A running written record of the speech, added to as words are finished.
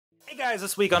Guys,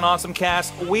 this week on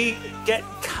AwesomeCast, we get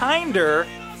kinder,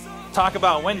 talk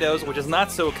about Windows, which is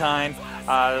not so kind,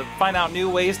 find out new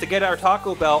ways to get our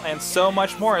Taco Bell, and so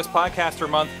much more as Podcaster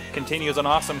Month continues on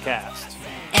AwesomeCast.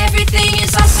 Everything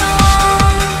is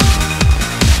awesome.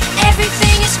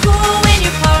 Everything is cool when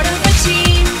you're part of a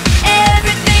team.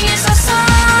 Everything is awesome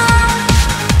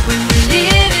when we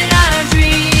live in our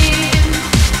dream.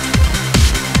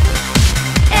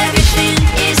 Everything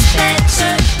is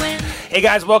better when... Hey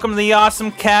guys, welcome to the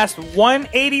AwesomeCast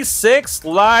 186,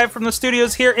 live from the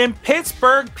studios here in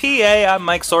Pittsburgh, PA. I'm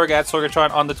Mike Sorg at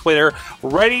Sorgatron on the Twitter,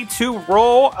 ready to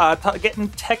roll, getting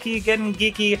techie, getting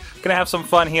geeky. Gonna have some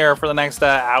fun here for the next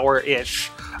hour-ish.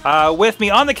 With me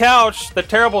on the couch, the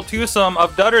terrible twosome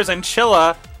of Dudas and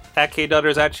Chilla, at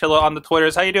KDudders, at Chilla on the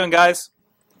Twitters. How you doing, guys?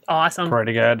 Awesome.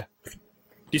 Pretty good.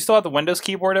 Do you still have the Windows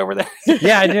keyboard over there?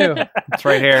 Yeah, I do. It's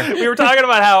right here. We were talking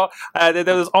about how that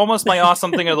was almost my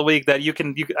awesome thing of the week, that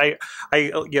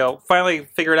I finally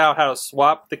figured out how to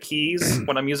swap the keys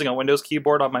when I'm using a Windows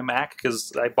keyboard on my Mac,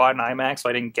 because I bought an iMac, so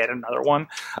I didn't get another one.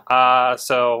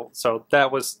 So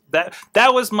that was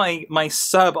my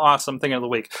sub awesome thing of the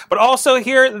week. But also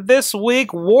here this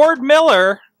week, Ward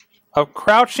Miller of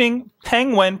Crouching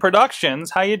Penguin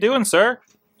Productions. How you doing, sir?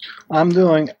 I'm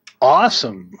doing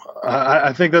awesome.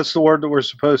 I think that's the word that we're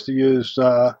supposed to use.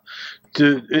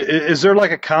 Is there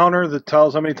like a counter that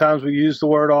tells how many times we use the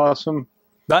word awesome?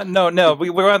 No.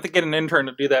 We're going to have to get an intern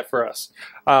to do that for us.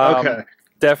 Okay.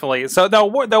 Definitely. So the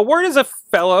Word is a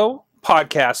fellow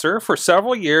podcaster for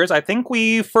several years. I think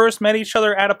we first met each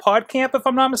other at a pod camp, if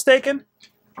I'm not mistaken.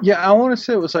 Yeah, I want to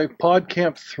say it was like Pod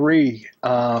Camp 3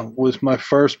 was my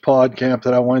first pod camp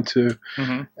that I went to.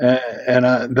 Mm-hmm.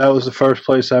 And that was the first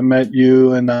place I met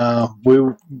you, and we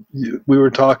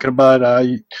were talking about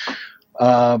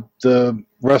the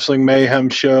Wrestling Mayhem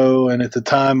show, and at the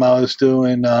time I was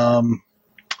doing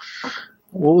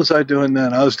what was I doing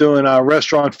then? I was doing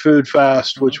Restaurant Food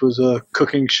Fast, which was a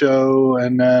cooking show,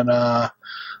 and then I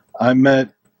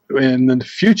met in the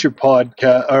future pod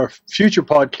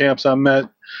camps. I met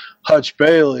Hutch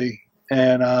Bailey,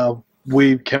 and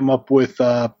we came up with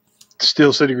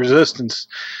Steel City Resistance,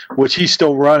 which he's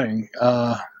still running.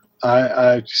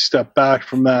 I stepped back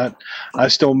from that. I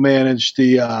still manage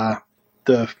the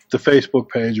Facebook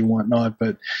page and whatnot,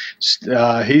 but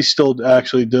he's still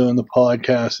actually doing the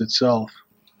podcast itself.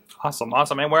 Awesome.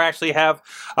 And we actually have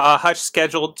Hutch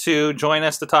scheduled to join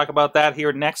us to talk about that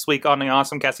here next week on the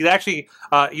AwesomeCast. He's actually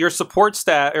your support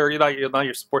staff, or not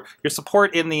your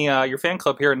support in the your fan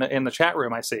club here in the chat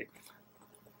room. I see.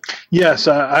 Yes,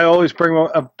 I always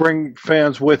bring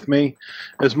fans with me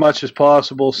as much as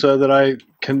possible, so that I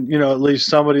can, at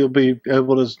least somebody will be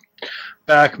able to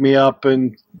back me up,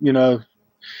 and at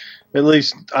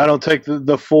least I don't take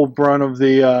the full brunt of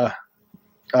the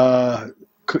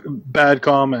bad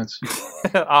comments.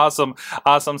 Awesome.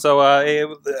 So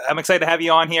I'm excited to have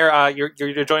you on here.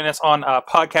 You're joining us on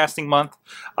Podcasting Month,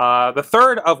 the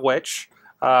third of which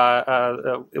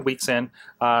weeks in.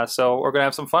 So we're going to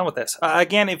have some fun with this.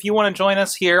 Again, if you want to join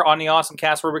us here on the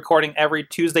AwesomeCast, we're recording every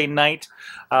Tuesday night,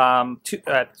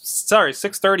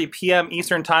 6:30 p.m.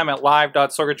 Eastern Time at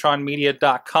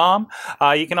live.sorgatronmedia.com.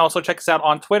 You can also check us out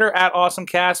on Twitter at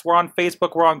AwesomeCast. We're on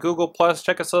Facebook. We're on Google+.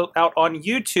 Check us out on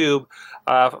YouTube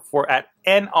at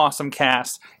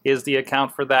AwesomeCast is the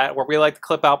account for that, where we like to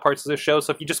clip out parts of the show.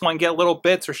 So if you just want to get little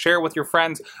bits or share it with your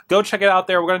friends, go check it out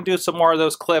there. We're going to do some more of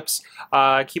those clips.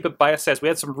 Keep it bite-sized. We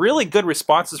had some really good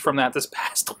responses from that this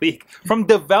past week from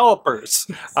developers.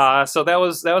 So that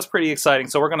was pretty exciting.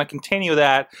 So we're going to continue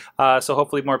that. So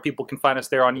hopefully more people can find us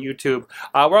there on YouTube.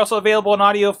 We're also available in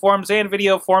audio forms and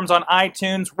video forms on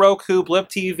iTunes, Roku, Blip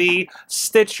TV,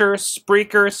 Stitcher,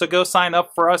 Spreaker. So go sign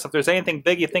up for us. If there's anything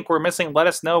big you think we're missing, let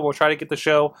us know. We'll try to get the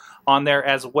show on there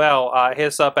as well. Hit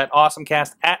us up at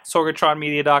AwesomeCast at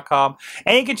sorgatronmedia.com.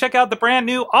 And you can check out the brand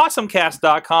new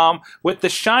AwesomeCast.com with the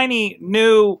shiny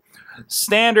new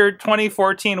standard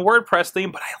 2014 WordPress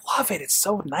theme, but I love it. It's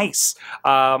so nice.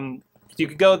 You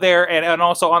could go there, and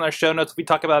also on our show notes, if we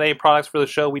talk about any products for the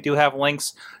show, we do have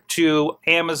links to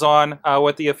Amazon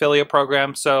with the affiliate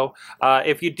program. So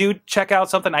if you do check out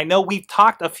something, I know we've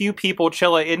talked a few people,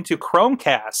 Chilla, into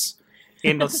Chromecasts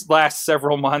in the last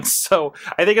several months, so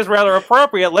I think it's rather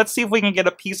appropriate. Let's see if we can get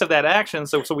a piece of that action,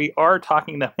 so we are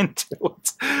talking them into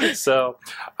it. So,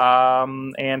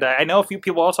 and I know a few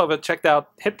people also have checked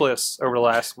out Hitbliss over the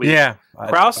last week. Yeah.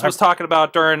 Kraus was talking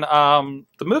about during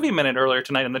the Movie Minute earlier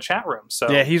tonight in the chat room.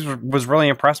 So yeah, he was really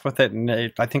impressed with it,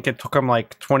 and I think it took him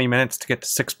like 20 minutes to get to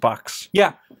 $6.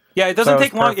 Yeah, it doesn't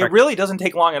take long. Perfect. It really doesn't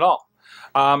take long at all.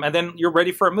 And then you're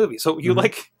ready for a movie. So you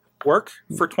work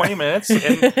for 20 minutes, and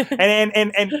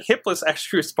Hipless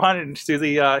actually responded to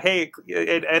the hey,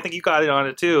 and I think you got it on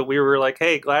it too. We were like,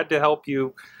 hey, glad to help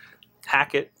you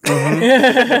hack it.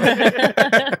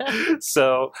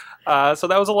 So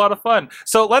that was a lot of fun.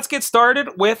 So let's get started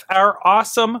with our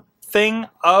awesome thing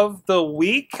of the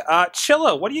week.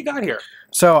 Chilla, what do you got here?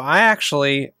 So I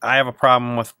have a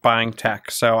problem with buying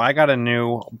tech. So I got a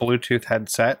new Bluetooth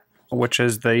headset, which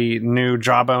is the new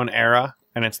JawBone Era,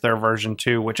 and it's their version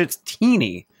 2, which it's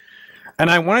teeny. And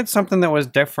I wanted something that was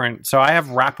different. So I have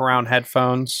wraparound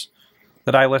headphones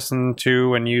that I listen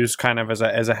to and use kind of as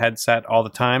a headset all the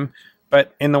time.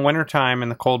 But in the wintertime, in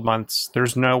the cold months,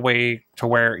 there's no way to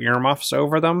wear earmuffs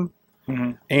over them.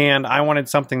 Mm-hmm. And I wanted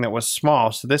something that was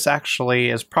small. So this actually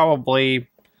is probably,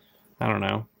 I don't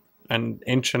know, 1.5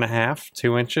 inches,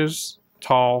 2 inches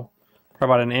tall,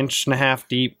 probably about 1.5 inches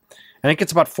deep. And it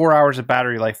gets about 4 hours of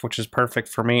battery life, which is perfect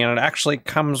for me. And it actually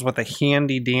comes with a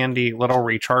handy dandy little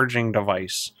recharging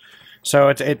device. So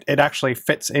it actually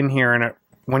fits in here, and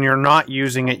when you're not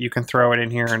using it, you can throw it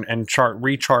in here and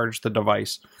recharge the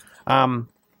device.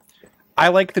 I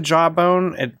like the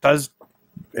JawBone. It does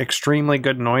extremely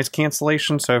good noise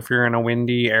cancellation. So if you're in a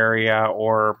windy area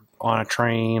or on a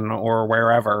train or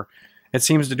wherever, it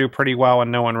seems to do pretty well,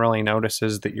 and no one really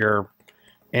notices that you're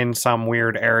in some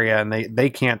weird area, and they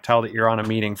can't tell that you're on a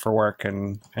meeting for work,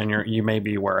 and you may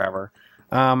be wherever.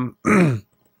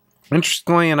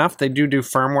 Interestingly enough, they do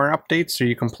firmware updates, so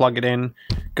you can plug it in,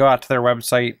 go out to their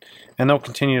website, and they'll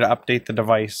continue to update the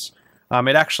device.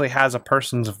 It actually has a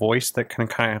person's voice that can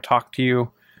kind of talk to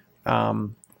you,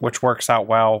 which works out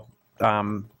well.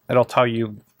 It'll tell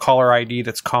you caller ID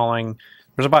that's calling.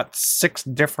 There's about 6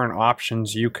 different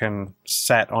options you can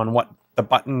set on what the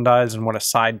button does and what a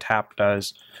side tap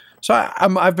does. So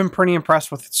I've been pretty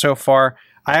impressed with it so far.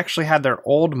 I actually had their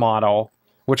old model,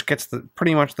 which gets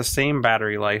pretty much the same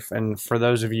battery life. And for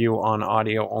those of you on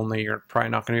audio only, you're probably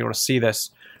not going to be able to see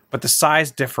this, but the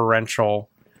size differential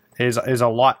is a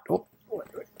lot. Oh,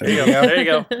 there you go. There you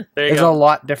go. There you is go. a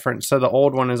lot different. So the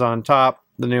old one is on top,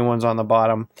 the new one's on the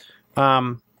bottom.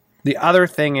 The other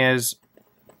thing is,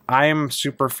 I'm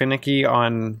super finicky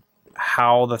on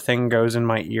how the thing goes in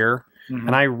my ear. Mm-hmm.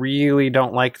 And I really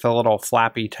don't like the little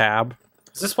flappy tab.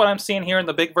 Is this what I'm seeing here in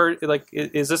the big version? Like,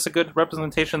 is this a good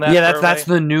representation of that? Yeah, that's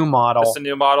the new model. That's the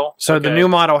new model? So the new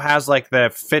model has like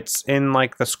fits in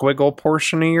like the squiggle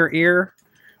portion of your ear,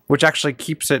 which actually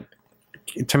keeps it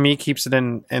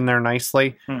in there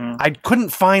nicely. Mm-hmm. I couldn't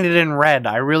find it in red.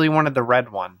 I really wanted the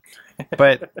red one,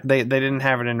 but they didn't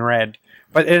have it in red.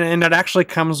 But and it actually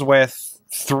comes with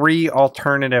 3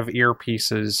 alternative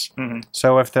earpieces. Mm-hmm.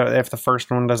 So if the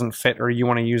first one doesn't fit, or you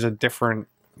want to use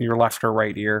your left or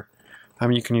right ear,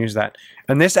 you can use that.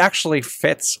 And this actually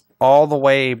fits all the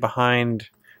way behind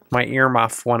my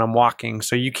earmuff when I'm walking,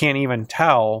 so you can't even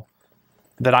tell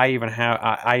that I even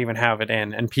have it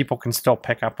in, and people can still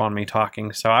pick up on me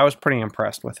talking. So I was pretty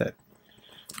impressed with it.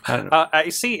 I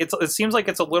see. It seems like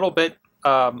it's a little bit.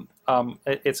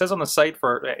 It says on the site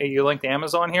for you linked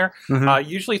Amazon here. Mm-hmm.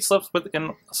 Usually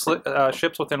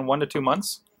ships within 1 to 2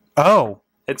 months. Oh,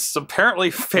 it's apparently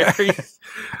very.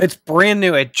 It's brand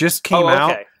new. It just came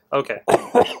out. Okay.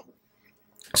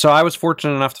 So I was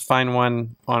fortunate enough to find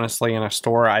one, honestly, in a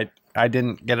store. I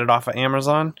didn't get it off of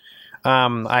Amazon.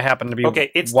 I happened to be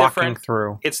walking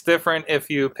through. It's different if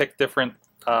you pick different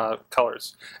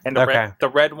colors, and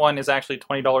the red one is actually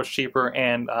 $20 cheaper,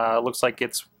 and looks like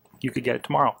you could get it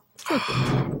tomorrow.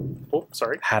 Oh,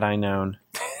 sorry. Had I known.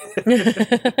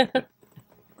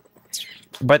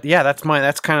 But yeah, that's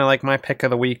kind of like my pick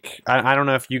of the week. I don't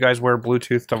know if you guys wear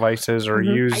Bluetooth devices or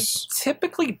use. I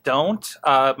typically don't.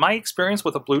 My experience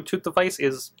with a Bluetooth device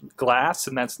is glass,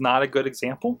 and that's not a good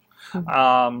example.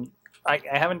 Mm-hmm. I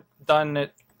haven't done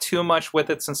it too much with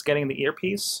it since getting the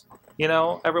earpiece.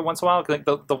 Every once in a while, like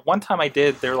the one time I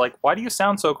did, they're like, "Why do you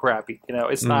sound so crappy?"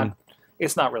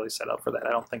 It's not really set up for that. I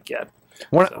don't think yet.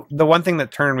 The one thing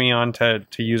that turned me on to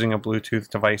using a Bluetooth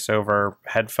device over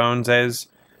headphones is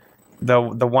the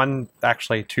one,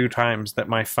 actually 2 times, that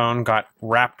my phone got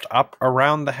wrapped up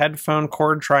around the headphone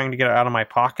cord trying to get it out of my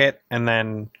pocket, and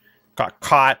then got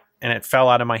caught, and it fell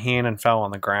out of my hand and fell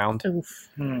on the ground.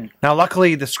 Now,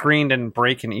 luckily, the screen didn't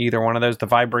break in either one of those. The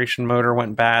vibration motor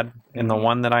went bad in the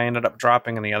one that I ended up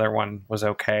dropping, and the other one was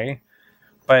okay.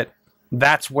 But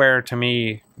that's where, to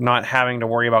me, not having to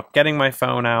worry about getting my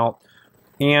phone out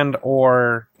and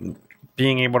or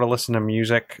being able to listen to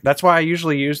music. That's why I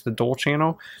usually use the dual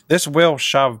channel. This will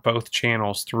shove both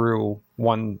channels through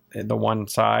the one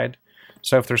side.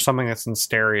 So if there's something that's in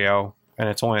stereo and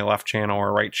it's only left channel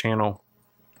or right channel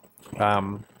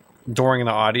during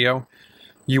the audio,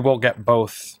 you will get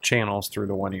both channels through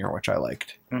the one ear, which I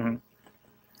liked. Mm-hmm.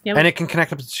 Yep. And it can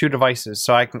connect up to 2 devices,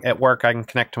 so at work I can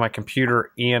connect to my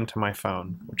computer and to my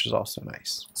phone, which is also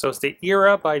nice. So it's the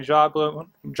Era by JawBone.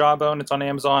 It's on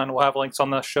Amazon. We'll have links on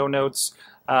the show notes.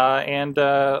 And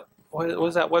what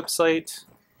was that website?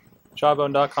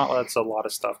 JawBone.com. Well, that's a lot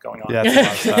of stuff going on. Yeah,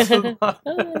 that's a lot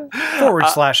of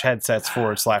stuff.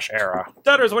 /headsets/era.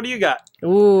 Dutters, what do you got?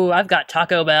 Ooh, I've got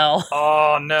Taco Bell.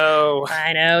 Oh, no.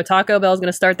 I know. Taco Bell is going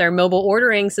to start their mobile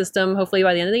ordering system hopefully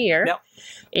by the end of the year. Yep.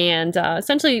 And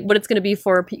essentially what it's going to be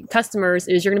for customers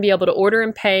is you're going to be able to order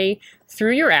and pay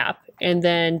through your app and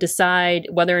then decide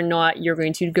whether or not you're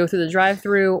going to go through the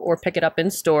drive-thru or pick it up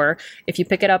in store. If you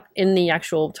pick it up in the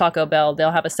actual Taco Bell,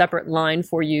 they'll have a separate line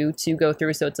for you to go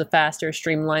through, so it's a faster,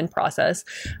 streamlined process.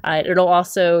 It'll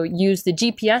also use the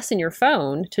GPS in your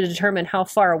phone to determine how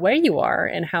far away you are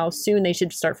and how soon they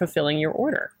should start fulfilling your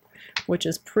order, which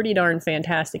is pretty darn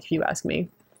fantastic if you ask me.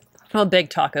 I'm a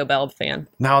big Taco Bell fan.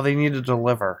 Now they need to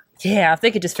deliver. Yeah, if they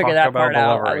could just figure Taco that part Bell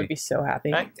out, I delivery. would be so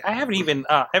happy. I haven't even,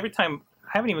 I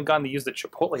haven't even gone to use the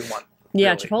Chipotle one.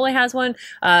 Yeah, really. Chipotle has one.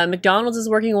 McDonald's is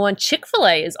working on one.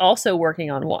 Chick-fil-A is also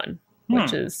working on one,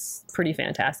 which is pretty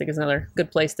fantastic. It's another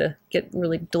good place to get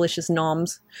really delicious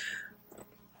noms.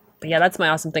 But yeah, that's my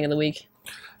awesome thing of the week.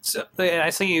 So, and I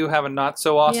see you have a not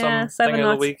so awesome Yes, I have thing a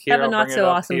of the week here. have a I'll not bring it so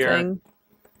up awesome here. thing.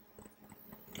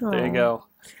 There you Aw. go.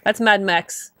 That's Mad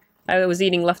Mex. I was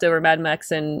eating leftover Mad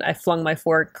Mex and I flung my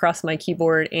fork across my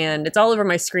keyboard and it's all over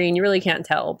my screen. You really can't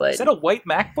tell, but Is that a white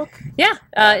MacBook? yeah.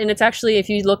 And it's actually, if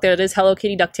you look there, it is Hello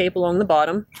Kitty duct tape along the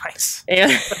bottom. Nice.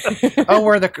 And Oh,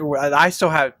 I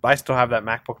still have that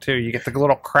MacBook too. You get the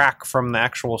little crack from the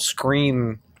actual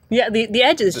screen. yeah, the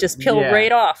edges just peel Yeah.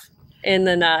 right off. And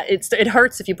then it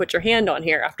hurts if you put your hand on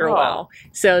here after a Oh. while.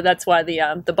 So that's why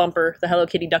the bumper, the Hello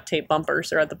Kitty duct tape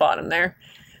bumpers are at the bottom there.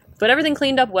 But everything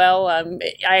cleaned up well.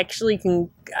 I've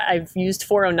used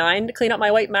 409 to clean up my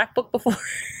white MacBook before,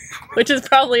 which is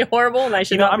probably horrible, and I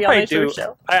should not be on my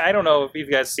show. I don't know if you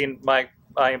guys seen my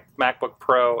MacBook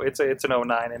Pro. It's an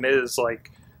 09 and it is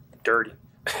like dirty.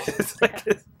 It's like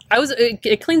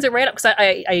It cleans it right up because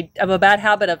I have a bad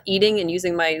habit of eating and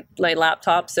using my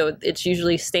laptop, so it's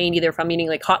usually stained either if I'm eating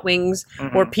like hot wings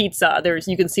or pizza.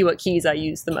 You can see what keys I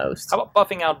use the most. How about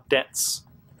buffing out dents?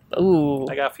 Ooh.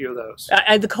 I got a few of those.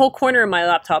 The whole corner of my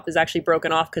laptop is actually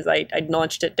broken off because I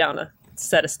launched it down a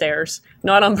set of stairs,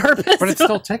 not on purpose. But it's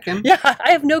still ticking. Yeah,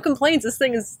 I have no complaints. This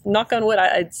thing is, knock on wood,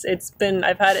 I've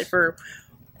had it for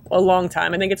a long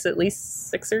time. I think it's at least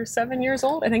 6 or 7 years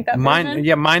old. I think that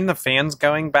Mine the fan's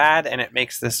going bad and it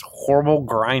makes this horrible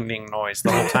grinding noise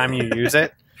the whole time you use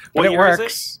it. What But it year is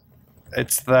works.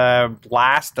 It's the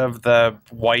last of the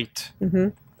white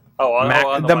on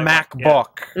the white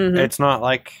MacBook. Mhm. It's not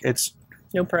like it's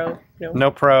No Pro. no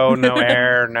Pro, no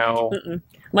Air, no.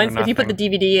 Mine's, if you put the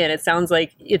nothing. DVD in, it sounds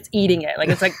like it's eating it. Like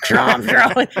it's like it's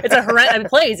a horrendous. It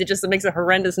plays. It makes a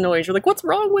horrendous noise. You're like, what's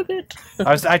wrong with it?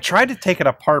 I tried to take it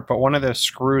apart, but one of the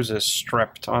screws is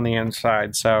stripped on the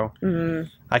inside, so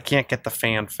I can't get the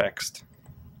fan fixed.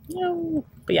 No.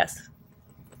 But yes.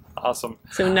 Awesome.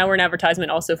 So now we're an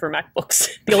advertisement also for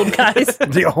MacBooks, the old guys.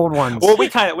 The old ones. Well, we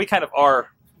kind of are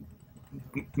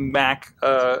Mac.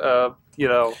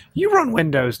 You run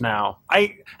Windows now.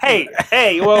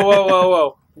 Hey,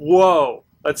 whoa.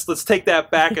 Let's take that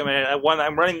back a minute.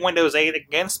 I'm running Windows 8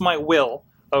 against my will.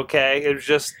 Okay, it's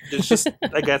just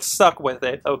I got stuck with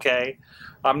it. Okay,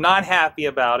 I'm not happy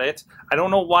about it. I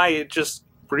don't know why it just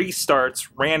restarts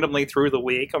randomly through the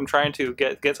week. I'm trying to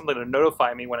get something to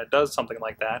notify me when it does something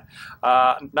like that.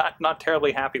 Not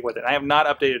terribly happy with it. I have not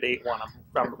updated 8.1.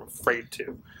 I'm afraid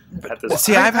to. At this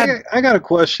See, time. I got a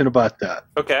question about that.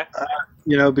 Okay.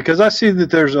 Because I see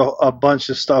that there's a bunch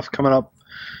of stuff coming up,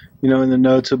 in the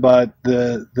notes about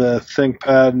the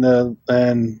ThinkPad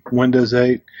and Windows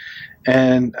 8,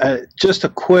 and just a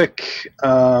quick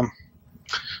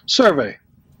survey.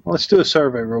 Let's do a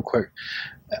survey real quick.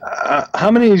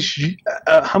 How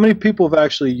many people have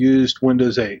actually used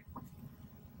Windows 8?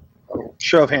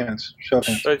 Show of hands.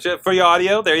 For your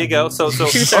audio, there you go. So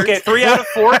okay, 3 out of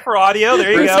 4 for audio.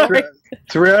 There you go.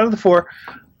 3 out of the 4.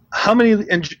 How many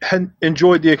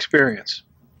enjoyed the experience?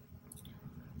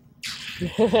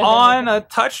 On a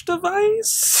touch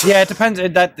device? Yeah, it depends.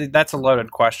 That's a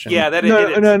loaded question. Yeah, it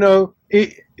is. No.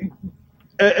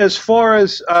 As far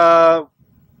as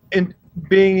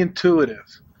being intuitive.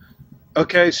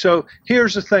 Okay, so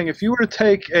here's the thing. If you were to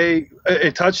take a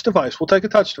touch device, we'll take a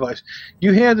touch device.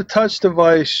 You hand a touch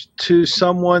device to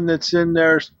someone that's in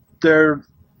their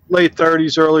late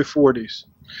 30s, early 40s,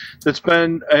 that's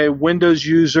been a Windows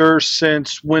user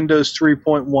since Windows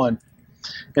 3.1,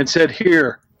 and said,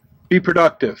 here, be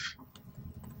productive.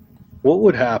 what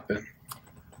would happen?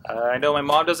 I know my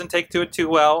mom doesn't take to it too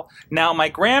well. Now, my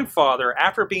grandfather,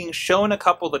 after being shown a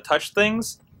couple of the touch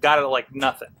things, got it like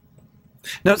nothing.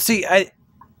 No, see,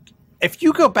 if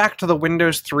you go back to the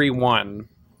Windows 3.1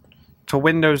 to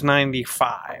Windows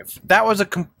 95, that was a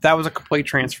complete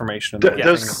transformation. That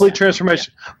was a complete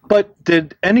transformation. But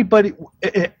did anybody,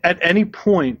 at any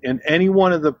point in any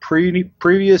one of the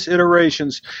previous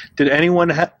iterations, did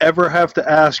anyone ever have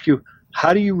to ask you,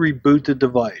 how do you reboot the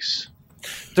device?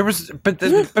 There was, but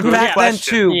back then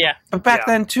too. Yeah. But back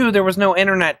then too, there was no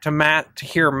internet to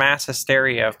hear mass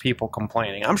hysteria of people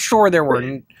complaining. I'm sure there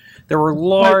were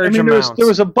large amounts. There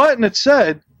was a button that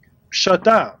said shut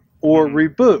down or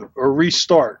reboot or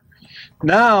restart.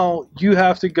 Now you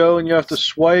have to go and you have to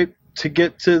swipe to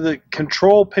get to the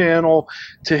control panel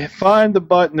to find the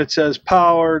button that says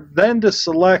power, then to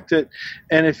select it.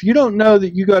 And if you don't know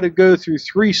that you got to go through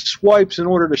 3 swipes in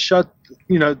order to shut,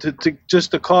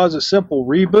 to cause a simple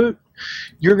reboot,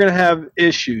 you're going to have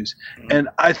issues. And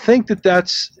I think that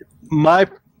that's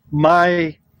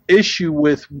my issue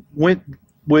with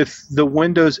the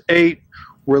Windows 8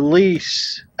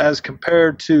 release as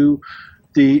compared to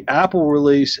the Apple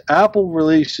release. Apple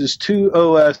releases 2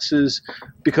 OSs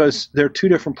because they're 2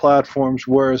 different platforms,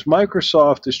 whereas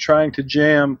Microsoft is trying to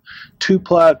jam 2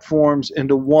 platforms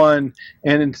into one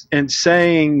and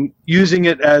using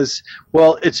it as,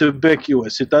 well, it's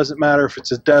ubiquitous. It doesn't matter if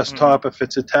it's a desktop, if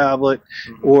it's a tablet,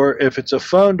 or if it's a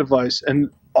phone device. And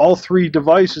all 3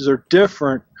 devices are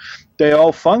different. They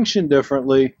all function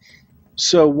differently.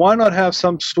 So why not have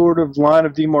some sort of line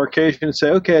of demarcation and say,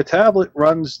 okay, a tablet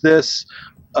runs this,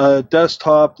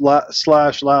 desktop /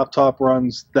 laptop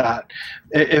runs that.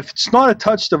 If it's not a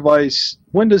touch device,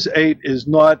 Windows 8 is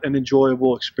not an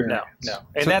enjoyable experience. No.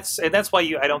 And that's why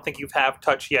I don't think you have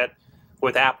touch yet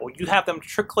with Apple. You have them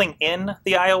trickling in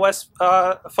the iOS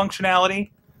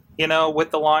functionality, with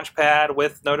the launch pad,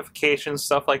 with notifications,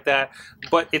 stuff like that.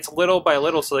 But it's little by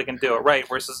little so they can do it right.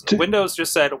 Versus Windows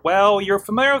just said, well, you're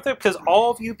familiar with it because all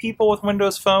of you people with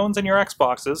Windows phones and your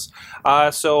Xboxes.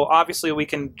 So obviously we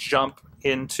can jump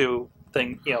into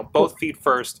both feet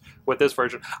first with this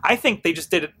version. I think they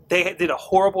just did a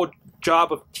horrible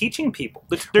job of teaching people.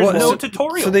 There's no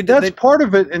tutorial. So that's part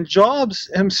of it. And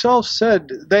Jobs himself said,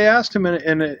 they asked him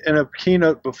in a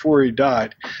keynote before he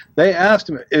died, they asked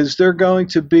him, is there going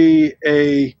to be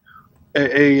a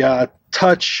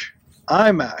touch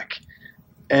iMac?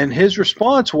 And his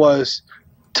response was,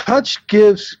 touch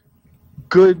gives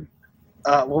good,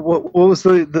 what was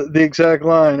the exact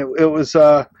line? It was,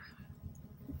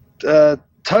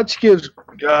 touch gives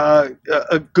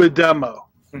a good demo.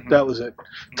 That was it.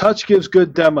 Touch gives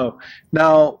good demo.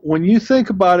 Now, when you think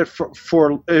about it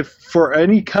for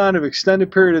any kind of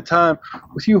extended period of time,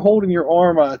 with you holding your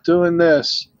arm out, doing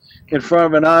this in front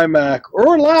of an iMac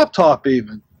or a laptop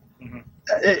even,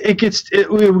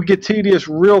 it would get tedious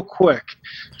real quick.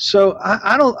 So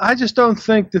I just don't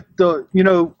think that the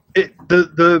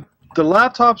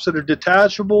laptops that are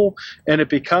detachable and it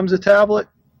becomes a tablet,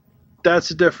 that's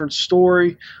a different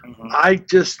story. I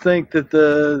just think that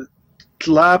the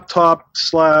laptop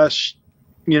 /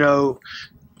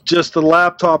 just the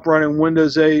laptop running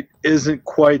Windows 8 isn't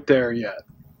quite there yet.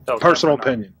 Personal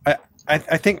opinion. I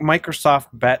think Microsoft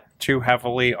bet too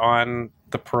heavily on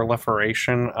the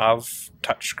proliferation of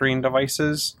touchscreen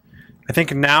devices. I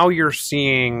think now you're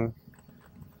seeing,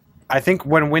 I think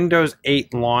when Windows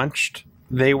 8 launched,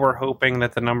 they were hoping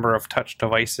that the number of touch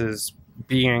devices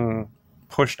being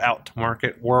pushed out to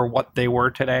market were what they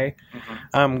were today.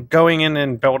 Going in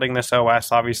and building this OS,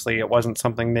 obviously it wasn't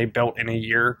something they built in a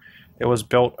year. It was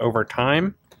built over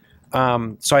time.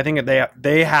 So I think they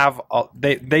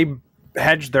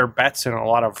hedged their bets in a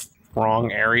lot of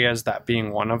wrong areas, that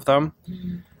being one of them.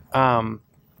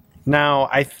 Now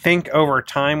I think over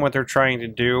time what they're trying to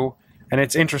do, and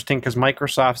it's interesting because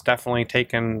Microsoft's definitely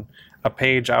taken a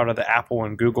page out of the Apple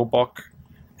and Google book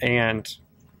and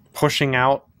pushing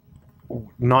out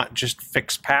not just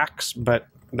fix packs, but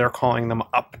they're calling them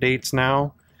updates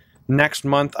now. Next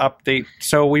month update.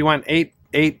 So we went 8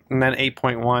 and then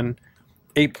 8.1.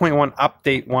 8.1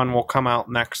 update 1 will come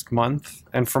out next month.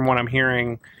 And from what I'm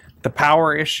hearing, the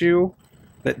power issue,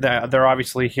 that they're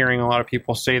obviously hearing a lot of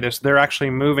people say this, they're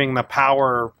actually moving the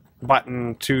power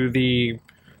button to the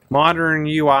modern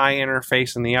UI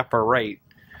interface in the upper right.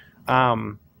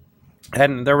 And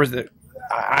there was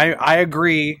I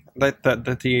agree that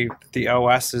the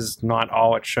OS is not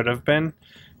all it should have been,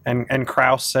 and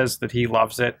Kraus says that he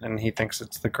loves it and he thinks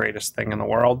it's the greatest thing in the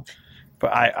world.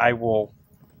 But I will,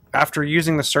 after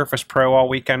using the Surface Pro all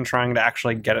weekend, trying to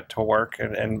actually get it to work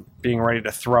and being ready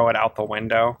to throw it out the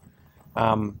window,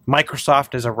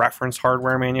 Microsoft is a reference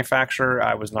hardware manufacturer.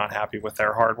 I was not happy with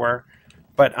their hardware.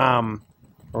 But there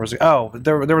was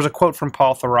a quote from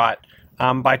Paul Thurrott.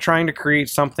 By trying to create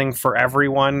something for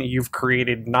everyone, you've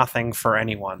created nothing for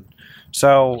anyone.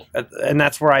 So, and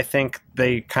that's where I think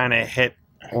they kind of hit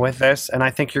with this. And I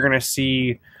think you're going to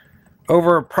see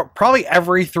over probably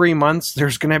every 3 months,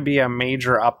 there's going to be a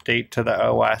major update to the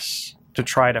OS to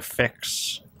try to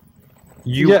fix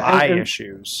UI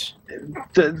issues.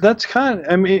 That's kind of,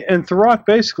 I mean, and Thurrott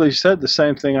basically said the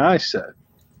same thing I said.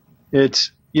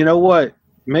 It's, you know what,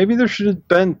 maybe there should have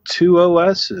been 2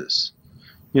 OSs,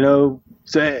 you know,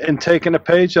 and taking a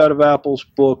page out of Apple's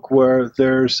book where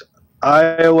there's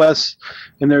iOS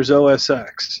and there's OS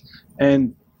X,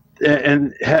 and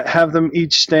have them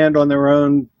each stand on their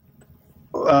own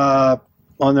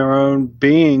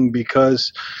being,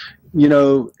 because, you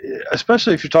know,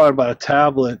 especially if you're talking about a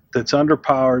tablet that's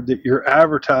underpowered, that your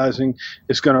advertising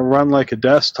is going to run like a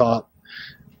desktop.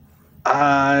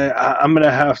 I'm going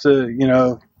to have to, you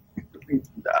know,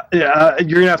 you're going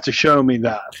to have to show me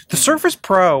that. The Surface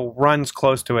Pro runs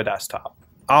close to a desktop.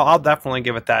 I'll definitely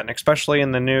give it that, and especially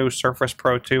in the new Surface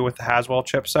Pro 2 with the Haswell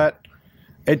chipset,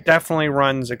 it definitely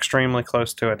runs extremely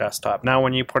close to a desktop. Now,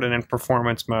 when you put it in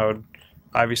performance mode,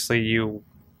 obviously you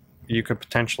could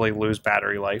potentially lose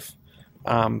battery life.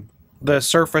 The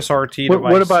Surface RT device.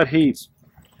 What about heat?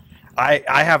 I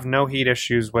have no heat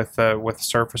issues with the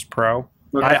Surface Pro.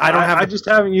 Okay. I don't have. I just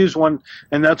haven't used one,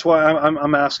 and that's why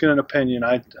I'm asking an opinion.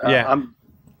 I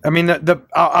mean,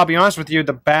 I'll be honest with you.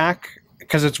 The back,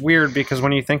 because it's weird, because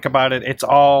when you think about it, it's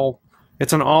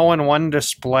an all-in-one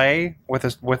display with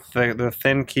the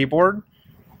thin keyboard.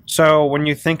 So when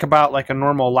you think about like a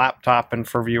normal laptop, and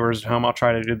for viewers at home, I'll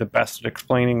try to do the best at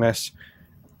explaining this.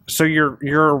 So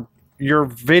your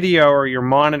video or your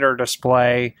monitor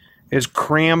display is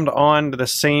crammed onto the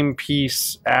same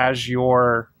piece as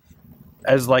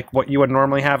like what you would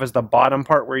normally have as the bottom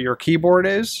part where your keyboard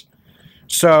is.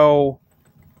 So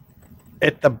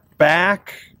at the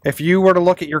back, if you were to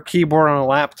look at your keyboard on a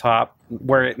laptop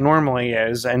where it normally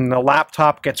is, and the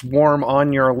laptop gets warm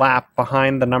on your lap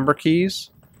behind the number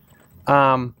keys,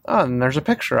 and there's a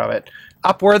picture of it.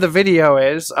 Up where the video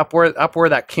is, up where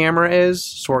that camera is,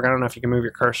 Sorg, I don't know if you can move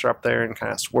your cursor up there and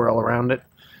kind of swirl around it.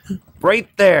 Right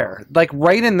there. Like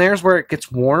right in there's where it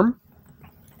gets warm.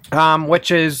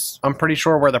 Which is, I'm pretty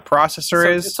sure, where the processor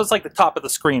is. So it's like the top of the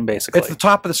screen, basically. It's the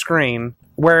top of the screen.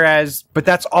 But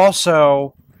that's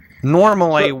also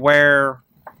normally where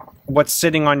what's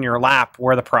sitting on your lap,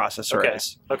 where the processor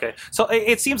is. Okay. So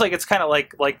it seems like it's kind of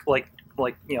like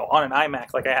you know, on an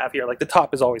iMac, like I have here, like the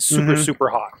top is always super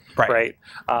hot, right?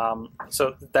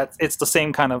 So it's the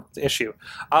same kind of issue.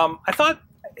 I thought.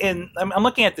 I'm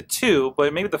looking at the 2,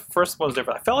 but maybe the first one was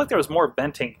different. I felt like there was more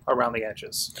venting around the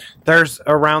edges. There's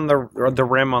around the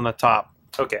rim on the top.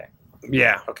 Okay.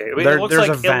 Yeah. Okay. I mean, there's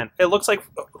a vent. It looks like,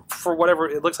 for whatever,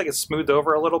 it looks like it's smoothed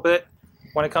over a little bit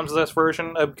when it comes to this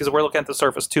version, because we're looking at the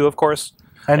Surface 2, of course.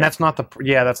 And that's not the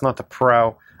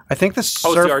Pro. I think the it's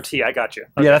the RT. I got you.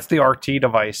 Okay. Yeah, that's the RT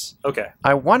device. Okay.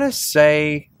 I want to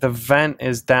say the vent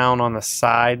is down on the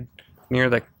side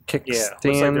near the kickstand.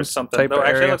 Looks like there's something.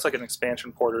 Actually, it looks like an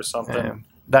expansion port or something. Yeah.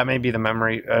 That may be the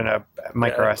memory,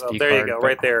 micro SD card. There you go,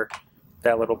 right there.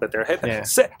 That little bit there. Hey,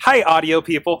 hi, audio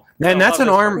people. And that's an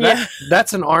ARM.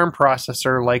 That's an ARM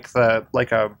processor, like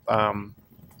a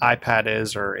iPad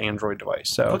is or Android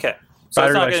device. So okay. So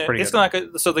it's not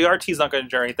gonna, so the RT is not going to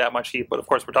generate that much heat, but of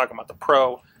course we're talking about the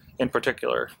Pro in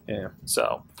particular. Yeah.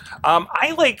 So,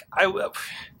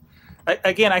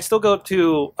 again, I still go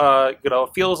to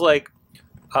it feels like.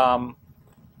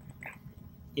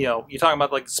 You know, you're talking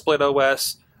about like split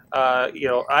OS. You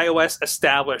know, iOS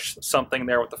established something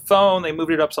there with the phone. They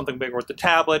moved it up something bigger with the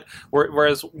tablet.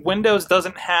 Whereas Windows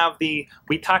doesn't have we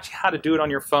taught you how to do it on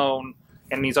your phone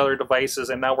and these other devices,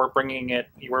 and now we're marrying it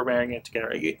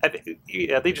together.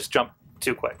 They just jumped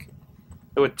too quick.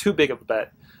 It was too big of a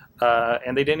bet,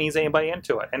 and they didn't ease anybody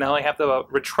into it. And now they have to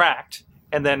retract,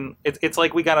 and then it's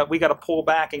like we gotta pull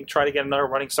back and try to get another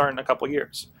running start in a couple of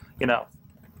years. You know.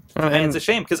 And it's a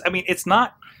shame because, I mean, it's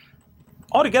not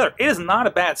altogether. It is not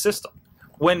a bad system.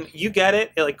 When you get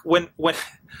it, like when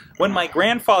my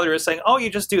grandfather is saying, "Oh, you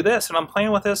just do this," and I'm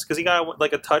playing with this because he got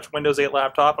like a touch Windows 8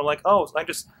 laptop. I'm like, "Oh, I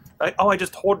just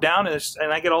hold down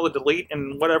and I get all the delete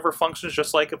and whatever functions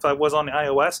just like if I was on the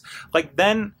iOS." Like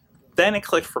then it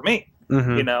clicked for me,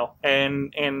 you know,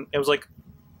 and it was like,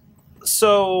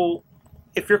 so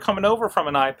if you're coming over from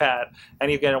an iPad and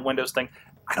you get a Windows thing,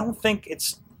 I don't think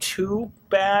it's too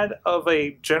bad of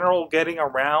a general getting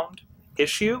around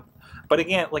issue. But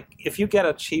again, like if you get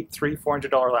a cheap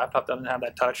 $300-$400 laptop that doesn't have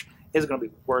that touch, is going to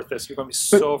be worth this. You're going to be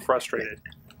so frustrated.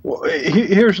 Well,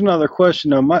 here's another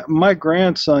question though. My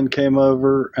grandson came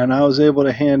over and I was able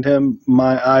to hand him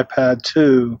my iPad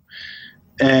 2,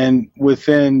 and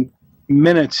within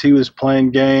minutes he was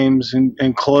playing games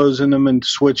and closing them and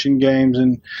switching games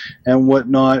and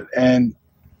whatnot. And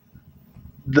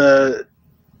the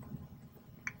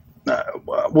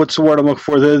what's the word I'm looking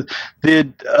for? The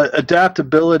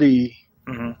adaptability,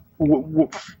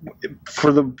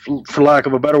 for lack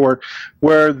of a better word,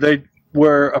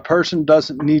 where a person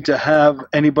doesn't need to have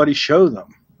anybody show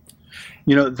them.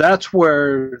 That's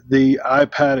where the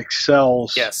iPad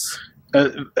excels. Yes.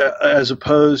 As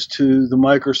opposed to the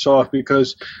Microsoft,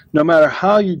 because no matter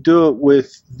how you do it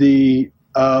with the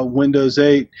Windows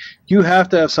 8, you have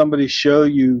to have somebody show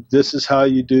you this is how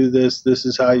you do this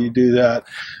is how you do that,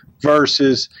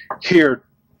 versus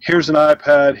here's an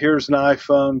iPad, here's an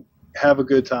iPhone, have a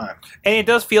good time. And it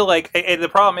does feel like, and the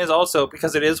problem is also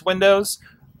because it is Windows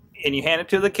and you hand it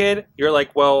to the kid, you're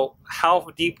like, well, how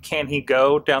deep can he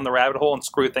go down the rabbit hole and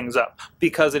screw things up?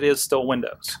 Because it is still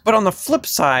Windows. But on the flip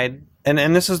side,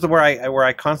 and this is where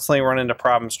I constantly run into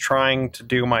problems trying to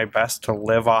do my best to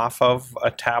live off of a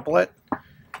tablet.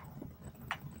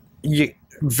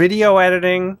 Video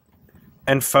editing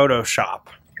and Photoshop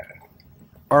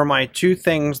are my two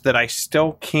things that I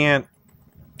still can't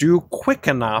do quick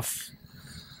enough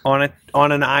on an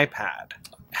iPad.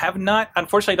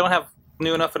 Unfortunately, I don't have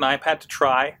new enough an iPad to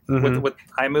try with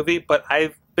iMovie, but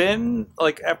I've been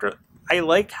I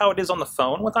like how it is on the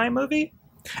phone with iMovie.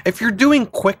 If you're doing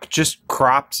quick just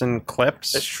crops and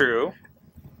clips, that's true.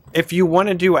 If you want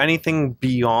to do anything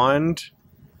beyond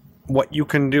what you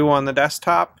can do on the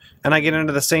desktop, and I get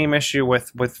into the same issue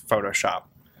with Photoshop.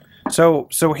 So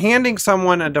handing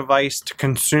someone a device to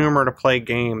consume or to play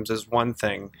games is one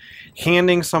thing.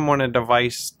 Handing someone a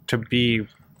device to be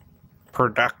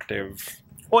productive,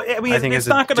 well, I mean, it's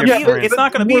not going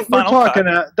to be Final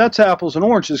Cut. That's apples and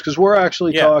oranges, because we're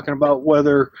actually talking about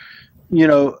whether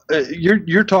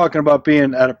you're talking about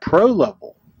being at a pro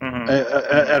level.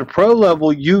 At a pro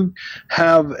level, you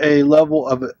have a level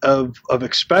of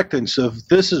expectance of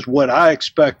this is what I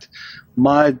expect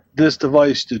this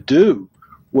device to do.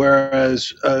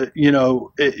 Whereas, that's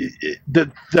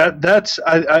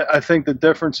I think the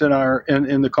difference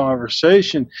in the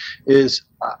conversation is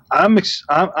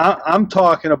I'm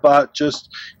talking about just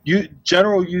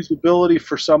general usability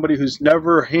for somebody who's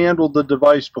never handled the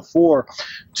device before.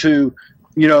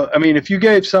 If you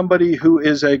gave somebody who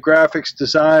is a graphics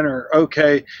designer,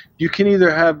 okay, you can either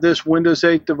have this Windows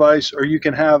 8 device or you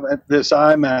can have this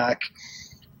iMac,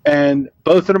 and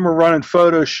both of them are running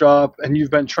Photoshop, and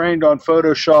you've been trained on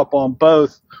Photoshop on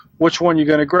both, which one are you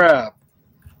going to grab?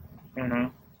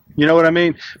 You know what I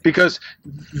mean? Because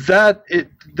that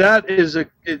is a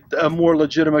more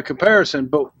legitimate comparison.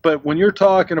 But when you're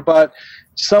talking about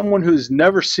someone who's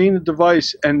never seen the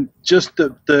device and just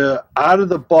the out of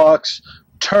the box,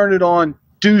 turn it on,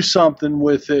 do something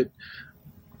with it,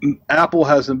 Apple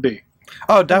has them beat.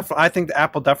 Oh, definitely. I think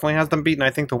Apple definitely has them beaten. I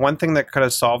think the one thing that could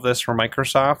have solved this for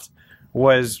Microsoft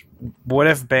would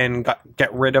have been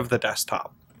get rid of the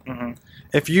desktop.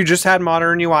 If you just had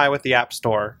modern UI with the App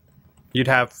Store, you'd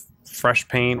have fresh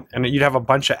paint and you'd have a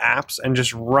bunch of apps and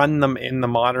just run them in the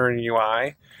modern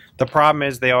UI. The problem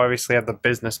is they obviously have the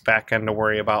business backend to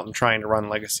worry about and trying to run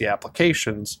legacy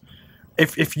applications.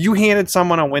 If you handed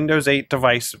someone a Windows 8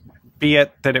 device, be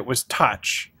it that it was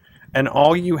touch, and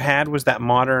all you had was that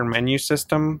modern menu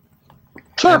system,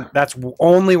 sure, that's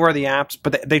only where the apps,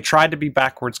 but they tried to be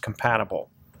backwards compatible.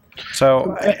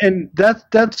 So, and that's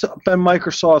been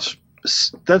Microsoft's.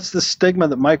 That's the stigma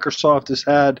that Microsoft has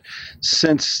had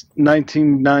since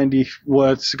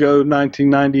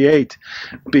 1998,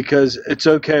 because it's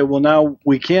okay. Well, now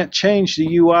we can't change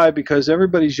the UI because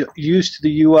everybody's used to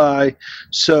the UI.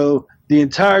 So the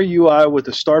entire UI with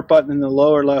the start button in the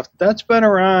lower left, that's been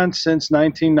around since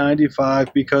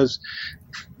 1995 because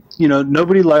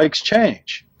nobody likes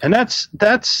change, and that's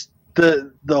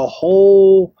the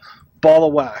whole ball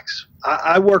of wax.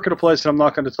 I work at a place, and I'm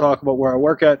not going to talk about where I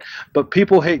work at, but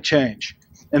people hate change.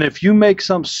 And if you make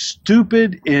some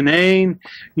stupid, inane,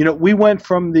 we went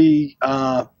from the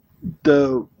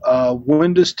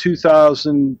Windows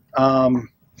 2000,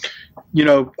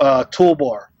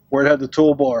 toolbar, where it had the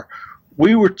toolbar.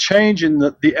 We were changing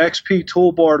the XP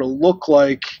toolbar to look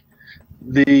like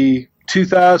the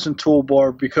 2000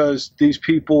 toolbar because these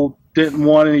people didn't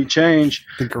want any change.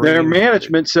 Their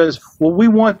management says, well, we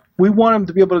want them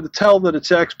to be able to tell that it's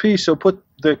XP, so put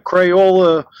the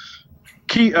Crayola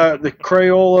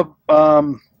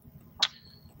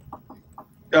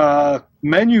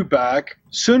menu back.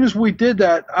 As soon as we did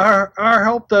that, our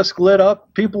help desk lit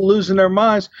up, people losing their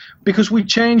minds because we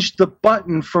changed the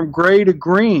button from gray to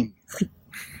green.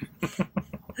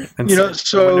 And You know,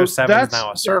 so Windows 7 is that's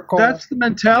now a circle. that's the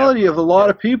mentality of a lot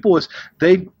of people is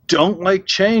they don't like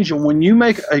change, and when you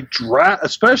make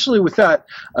especially with that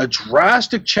a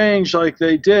drastic change like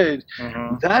they did,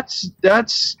 that's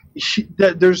that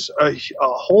there's a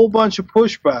whole bunch of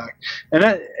pushback,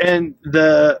 and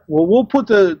we'll put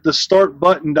the start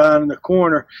button down in the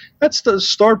corner. That's the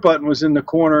start button was in the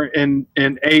corner in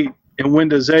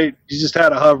Windows 8. You just had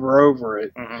to hover over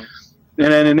it. And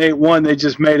then in 8.1, they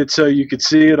just made it so you could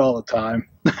see it all the time.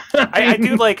 I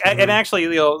do like, and actually,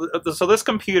 you know, so this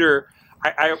computer,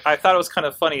 I thought it was kind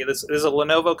of funny. This is a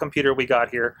Lenovo computer we got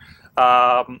here,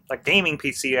 a gaming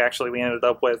PC actually we ended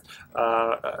up with,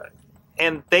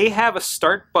 and they have a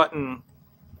start button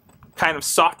kind of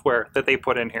software that they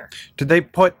put in here. Did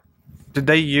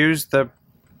they use the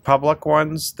public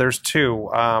ones? There's two.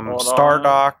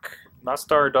 Stardock. Not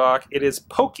Stardock. It is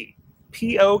Pokey.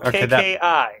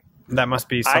 P-O-K-K-I. That must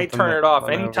be something I turn it off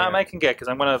anytime I can get because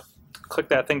I'm going to click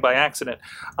that thing by accident.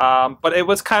 But it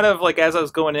was kind of like as I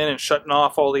was going in and shutting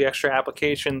off all the extra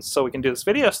applications so we can do this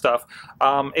video stuff,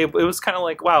 it was kind of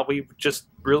like, wow, we just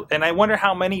really, and I wonder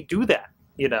how many do that,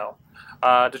 you know,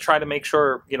 to try to make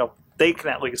sure, you know, they can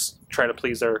at least try to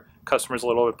please their customers a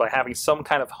little bit by having some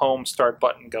kind of home start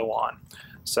button go on.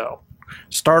 So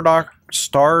Stardock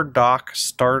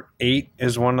Start 8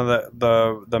 is one of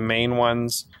the main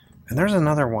ones. And there's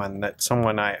another one that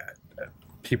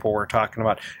people were talking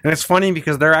about. And it's funny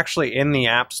because they're actually in the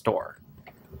App Store.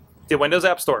 The Windows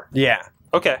App Store? Yeah.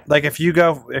 Okay. Like if you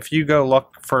go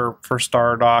look for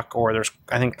Stardock, or there's,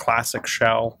 I think, Classic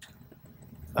Shell.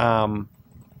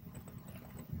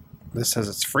 This says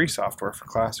it's free software for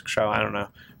Classic Shell. I don't know.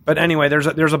 But anyway, there's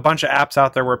a bunch of apps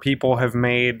out there where people have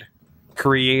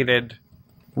recreated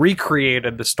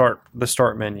the start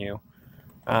menu.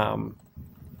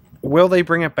 Will they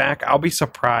bring it back? I'll be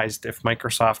surprised if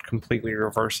Microsoft completely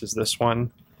reverses this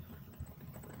one.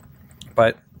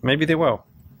 But maybe they will.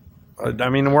 I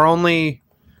mean, we're only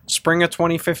spring of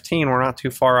 2015. We're not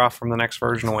too far off from the next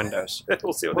version of Windows.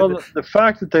 We'll see what they do. The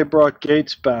fact that they brought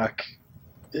Gates back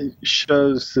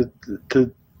shows that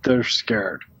they're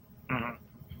scared.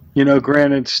 You know,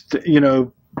 granted, you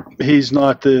know, he's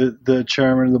not the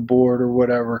chairman of the board or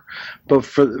whatever, but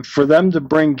for them to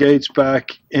bring Gates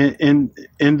back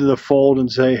into the fold and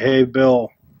say, "Hey, Bill,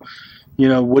 you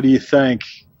know, what do you think?"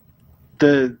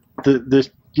 The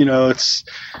you know, it's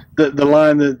the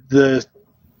line that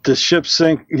the ship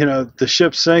sink. You know, the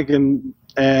ship's sinking,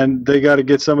 and they got to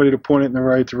get somebody to point it in the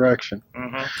right direction.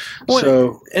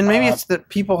 Well, and maybe it's that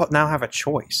people now have a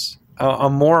choice, a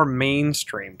more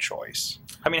mainstream choice.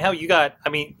 I mean, you got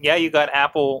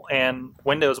Apple and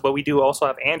Windows, but we do also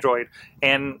have Android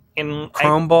and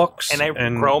Chromebooks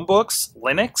Chromebooks,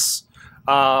 Linux.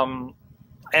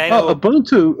 And I know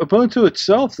Ubuntu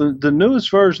itself, the newest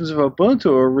versions of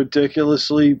Ubuntu are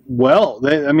ridiculously well.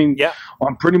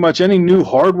 On pretty much any new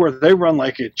hardware, they run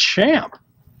like a champ.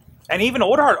 And even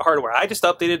older hardware. I just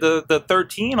updated the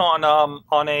 13 on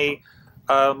a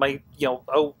my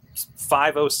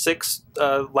 0506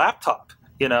 laptop.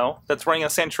 You know, that's running a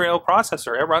Centrino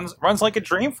processor. It runs like a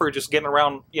dream for just getting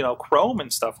around, you know, Chrome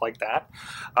and stuff like that.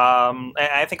 And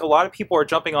I think a lot of people are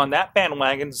jumping on that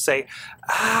bandwagon to say,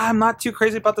 I'm not too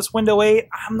crazy about this Windows 8.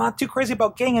 I'm not too crazy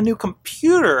about getting a new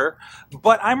computer,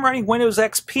 but I'm running Windows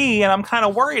XP and I'm kind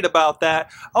of worried about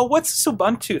that. Oh, what's this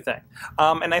Ubuntu thing?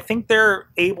 And I think they're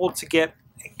able to get,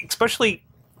 especially,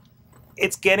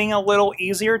 it's getting a little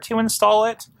easier to install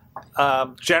it.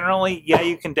 Generally, yeah,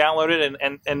 you can download it,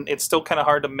 and it's still kind of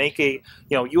hard to make a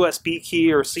USB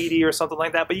key or CD or something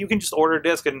like that. But you can just order a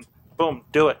disk and boom,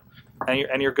 do it,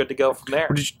 and you're good to go from there.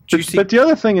 But the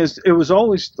other thing is, it was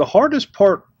always the hardest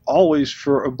part. Always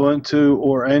for Ubuntu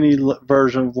or any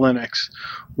version of Linux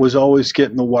was always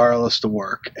getting the wireless to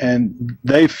work, and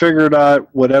they figured out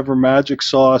whatever magic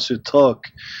sauce it took,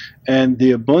 and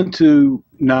the Ubuntu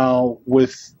now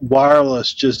with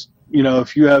wireless just. You know,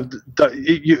 if you have,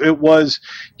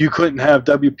 you couldn't have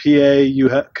WPA, you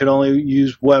could only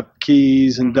use WEP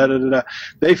keys and da-da-da-da.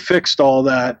 They fixed all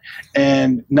that,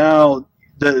 and now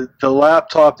the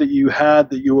laptop that you had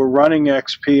that you were running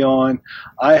XP on,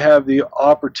 I have the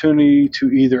opportunity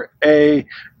to either A,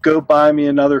 go buy me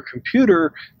another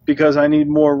computer because I need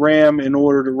more RAM in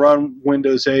order to run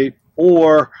Windows 8,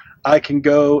 or I can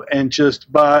go and just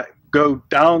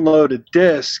download a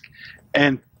disk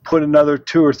and put another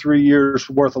 2 or 3 years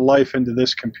worth of life into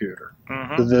this computer,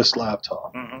 to this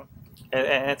laptop.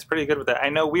 And it's pretty good with that. I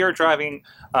know we are driving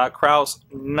Kraus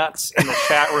nuts in the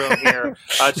chat room here.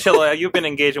 Chilla, you've been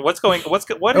engaging. What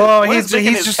is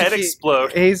making his head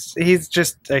explode? He's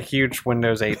just a huge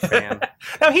Windows 8 fan.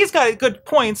 Now he's got good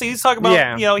points. He's talking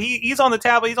about he's on the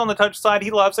tablet, he's on the touch side,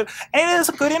 he loves it, and it is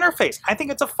a good interface. I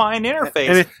think it's a fine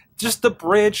interface. Just the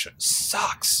bridge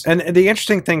sucks. And the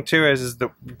interesting thing too is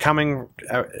that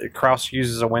Kraus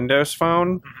uses a Windows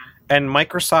phone, and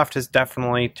Microsoft has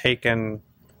definitely taken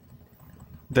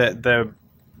the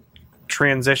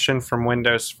transition from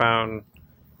Windows Phone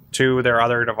to their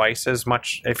other devices.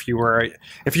 Much if you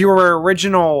were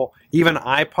original even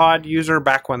iPod user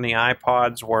back when the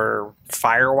iPods were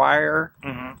FireWire,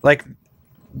 like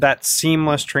that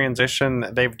seamless transition,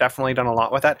 they've definitely done a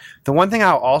lot with that. The one thing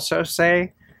I'll also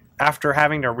say, after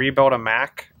having to rebuild a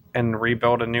Mac and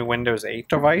rebuild a new Windows 8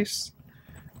 device,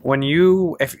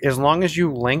 as long as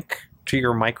you link to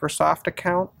your Microsoft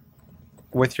account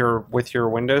with your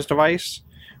Windows device,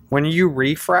 when you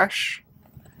refresh,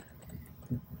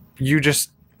 you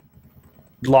just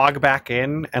log back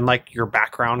in and like your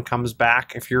background comes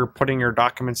back. If you're putting your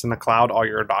documents in the cloud, all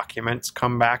your documents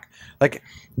come back. Like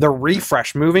the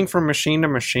refresh, moving from machine to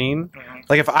machine,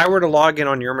 like if I were to log in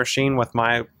on your machine with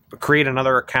create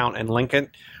another account and link it,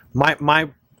 my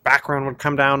background would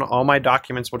come down, all my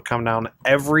documents would come down,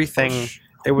 everything.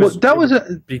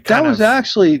 That was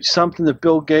actually something that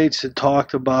Bill Gates had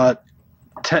talked about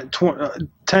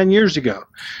 10 years ago.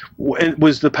 It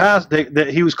was that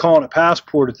he was calling it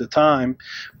Passport at the time,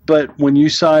 but when you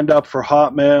signed up for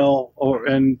Hotmail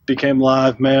and became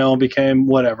Live Mail, became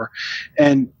whatever,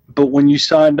 but when you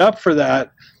signed up for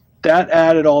that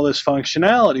added all this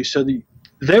functionality. So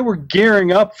they were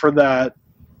gearing up for that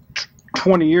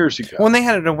 20 years ago. When they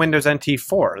had it in Windows NT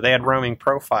 4, they had roaming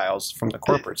profiles from the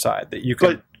corporate side that you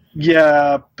could.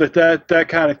 But that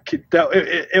kind of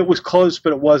it was close,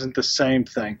 but it wasn't the same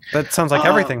thing. That sounds like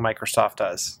everything Microsoft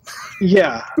does.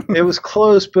 Yeah, it was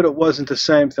close, but it wasn't the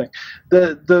same thing.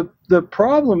 The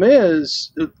problem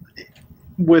is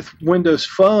with Windows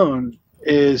Phone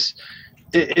is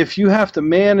if you have to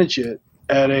manage it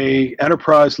at a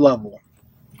enterprise level.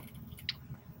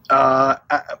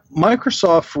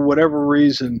 Microsoft, for whatever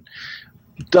reason,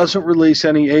 doesn't release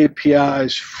any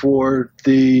APIs for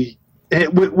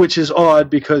which is odd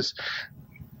because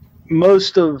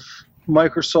most of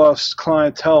Microsoft's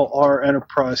clientele are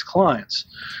enterprise clients.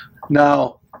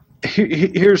 Now,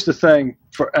 here's the thing,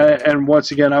 and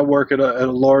once again, I work at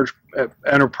a large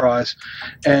enterprise,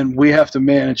 and we have to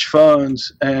manage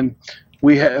phones, and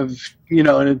we have,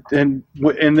 and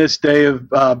in this day of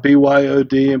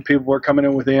BYOD, and people are coming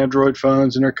in with Android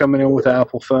phones, and they're coming in with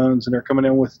Apple phones, and they're coming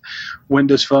in with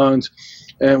Windows phones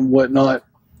and whatnot,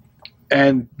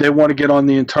 and they want to get on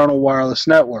the internal wireless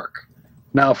network.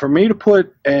 Now, for me to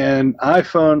put an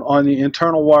iPhone on the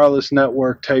internal wireless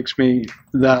network takes me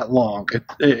that long.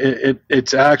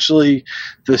 It's actually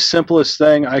the simplest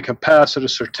thing. I can pass it a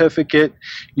certificate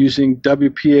using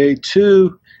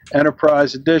WPA2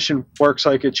 Enterprise Edition, works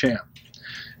like a champ.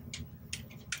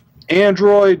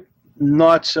 Android,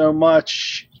 not so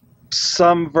much.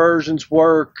 Some versions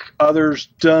work, others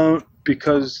don't,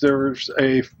 because there's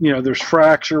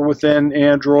fracture within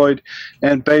Android,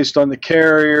 and based on the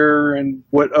carrier and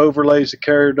what overlays the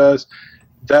carrier does,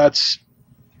 that's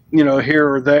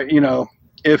here or there,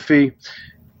 iffy.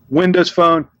 Windows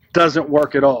Phone doesn't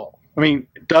work at all. I mean,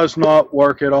 it does not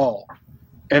work at all.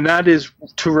 And that is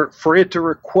for it to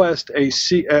request a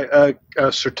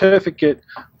certificate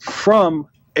from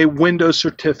a Windows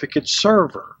certificate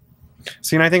server.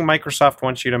 See, and I think Microsoft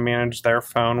wants you to manage their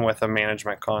phone with a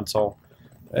management console.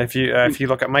 If you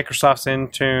look at Microsoft's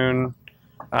Intune,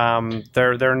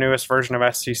 their newest version of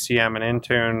SCCM and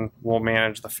Intune will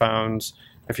manage the phones.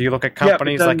 If you look at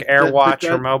companies like AirWatch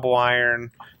or Mobile Iron,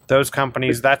 those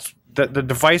companies, the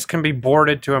device can be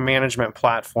boarded to a management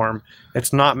platform.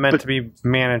 It's not meant to be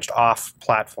managed off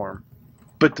platform.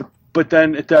 But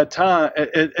then at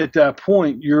that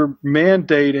point, you're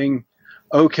mandating,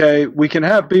 okay, we can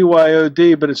have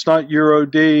BYOD, but it's not your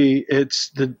OD.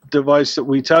 It's the device that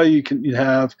we tell you can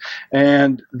have,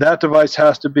 and that device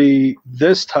has to be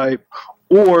this type,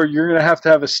 or you're going to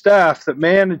have a staff that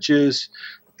manages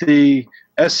the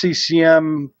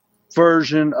SCCM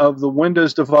version of the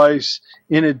Windows device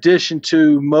in addition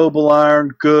to Mobile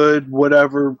Iron, Good,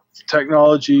 whatever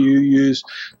technology you use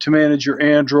to manage your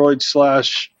Android /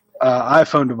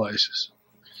 iPhone devices.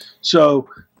 So,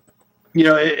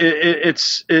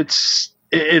 it's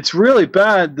really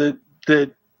bad that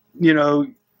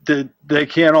they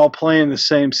can't all play in the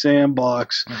same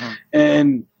sandbox,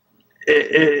 and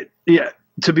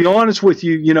to be honest with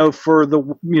you, for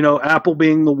the, Apple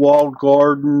being the walled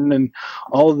garden and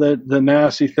all the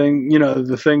nasty thing,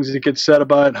 the things that get said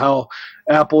about how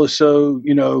Apple is so,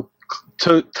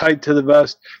 tight to the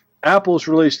vest. Apple's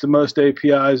released the most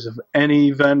APIs of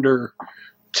any vendor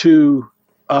to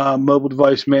mobile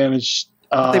device managed.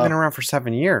 They've been around for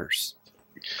 7 years.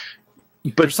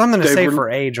 But there's something to say for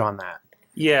age on that.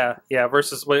 Yeah.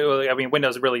 Versus,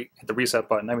 Windows really hit the reset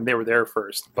button. I mean, they were there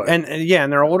first, but and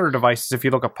their older devices. If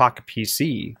you look at Pocket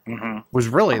PC, was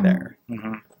really there.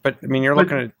 But I mean, you're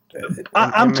looking at.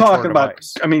 I'm talking about.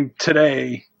 I mean,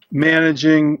 today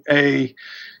managing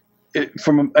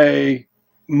from a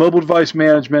mobile device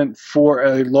management for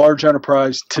a large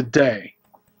enterprise today.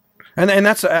 And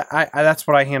that's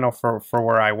what I handle for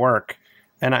where I work.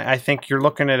 And I think you're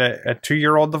looking at a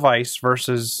 2-year-old device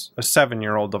versus a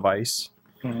 7-year-old device.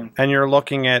 And you're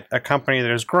looking at a company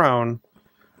that has grown.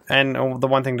 And the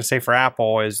one thing to say for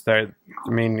Apple is that, I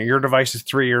mean, your device is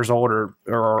 3 years older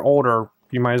or older,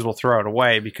 you might as well throw it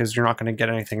away because you're not going to get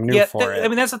anything new for it. I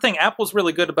mean, that's the thing. Apple's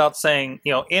really good about saying,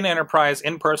 in enterprise,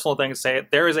 in personal things,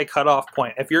 there is a cutoff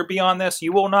point. If you're beyond this,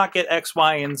 you will not get X,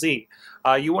 Y, and Z.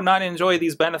 You will not enjoy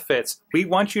these benefits. We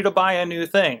want you to buy a new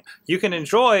thing. You can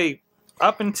enjoy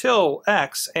up until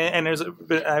X, and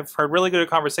I've heard really good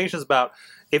conversations about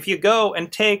if you go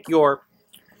and take your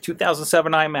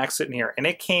 2007 iMac sitting here, and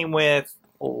it came with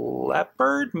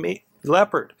Leopard.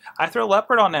 I throw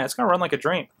Leopard on that, it's going to run like a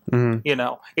dream.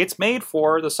 It's made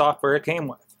for the software it came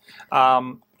with.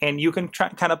 And you can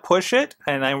kind of push it,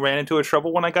 and I ran into a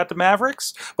trouble when I got to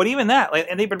Mavericks. But even that,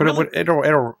 and they've been it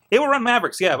will run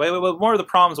Mavericks, yeah. But more of the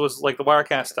problems was like the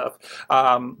Wirecast stuff.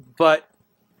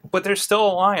 But there's still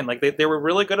a line. Like they were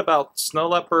really good about Snow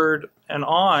Leopard and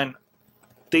on.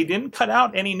 They didn't cut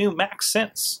out any new Macs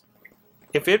since.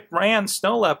 If it ran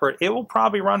Snow Leopard, it will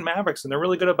probably run Mavericks, and they're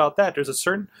really good about that. There's a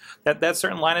certain that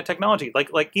certain line of technology.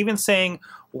 Like even saying,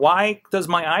 why does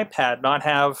my iPad not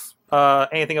have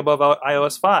anything above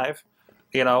iOS 5?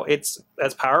 It's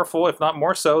as powerful, if not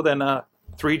more so, than a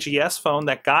 3GS phone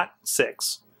that got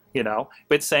 6. But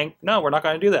it's saying, no, we're not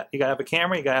going to do that. You got to have a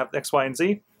camera, you got to have X, Y, and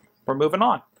Z. We're moving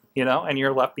on. And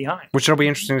you're left behind. Which will be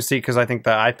interesting to see because I think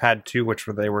the iPad 2, which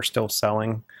they were still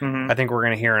selling, I think we're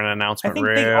going to hear an announcement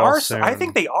soon. I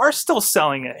think they are still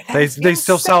selling it. They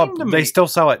still sell it. They still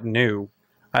sell it new.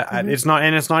 It's not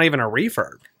even a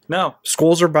refurb. No,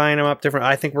 schools are buying them up different.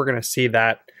 I think we're going to see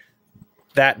that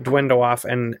dwindle off.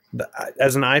 And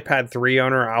as an iPad 3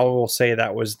 owner, I will say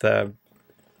that was the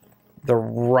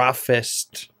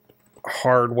roughest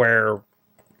hardware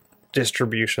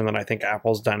distribution that I think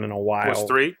Apple's done in a while. Was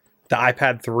 3? The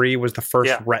iPad 3 was the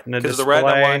first Retina display. The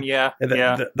Retina one,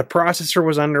 The processor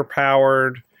was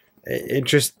underpowered.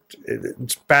 Its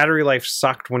battery life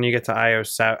sucked when you get to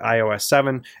iOS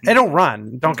 7. It'll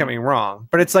run, don't get me wrong,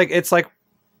 but it's like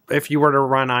if you were to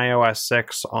run iOS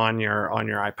 6 on your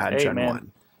iPad Gen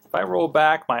 1. If I roll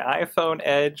back my iPhone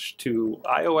Edge to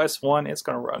iOS 1, it's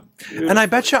going to run beautifully. And I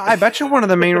bet you one of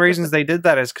the main reasons they did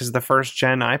that is because the first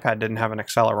gen iPad didn't have an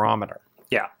accelerometer.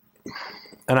 Yeah.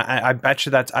 And I bet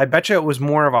you it was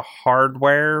more of a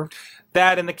hardware.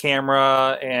 That and the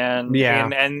camera, and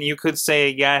you could say,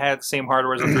 it had the same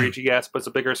hardware as a 3GS, but it's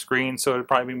a bigger screen, so it'd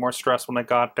probably be more stress when it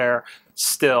got there.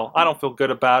 Still, I don't feel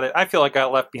good about it. I feel like I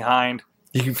got left behind.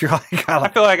 You feel like I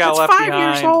feel like I got left behind.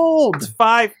 5 years old. It's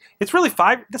 5. It's really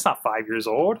 5. It's not 5 years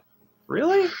old.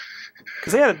 Really?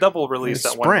 Because they had a double release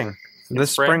that spring.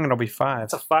 This spring it'll be 5.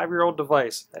 It's a 5-year-old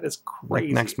device. That is crazy.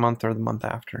 Like next month or the month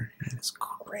after. It's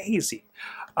crazy.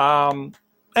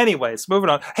 Anyways, moving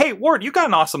on. Hey, Ward, you got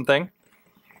an awesome thing.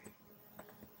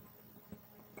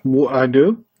 Well, I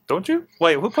do? Don't you?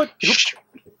 Wait, who put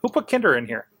kindr in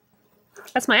here?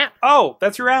 That's my app. Oh,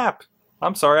 that's your app.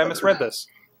 I'm sorry, I misread this.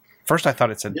 First, I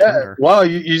thought it said Tinder. Wow,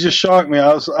 you just shocked me.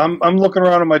 I'm looking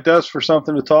around at my desk for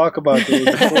something to talk about,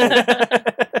 and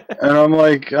I'm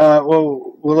like,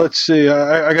 well, let's see.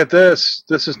 I got this.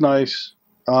 This is nice.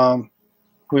 We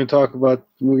can talk about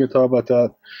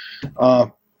that.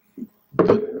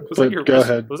 Go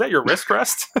ahead. Was that your wrist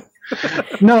rest?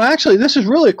 No, actually, this is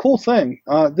really a cool thing.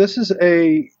 This is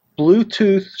a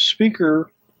Bluetooth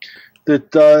speaker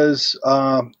that does.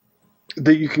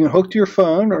 That you can hook to your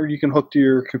phone or you can hook to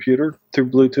your computer through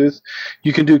Bluetooth.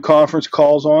 You can do conference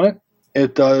calls on it.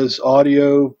 It does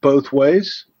audio both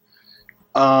ways.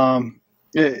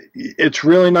 It's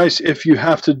really nice if you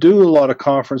have to do a lot of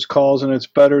conference calls, and it's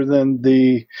better than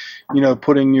the,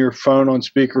 putting your phone on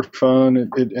speakerphone.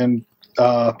 And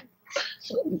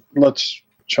let's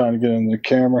try to get in the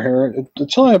camera here.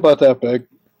 It's only about that big.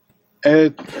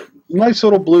 Nice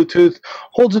little Bluetooth,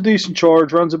 holds a decent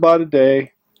charge, runs about a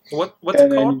day. What's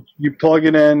it called? You plug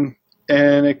it in,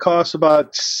 and it costs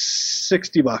about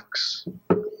 $60.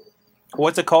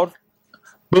 What's it called?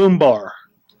 Boombar.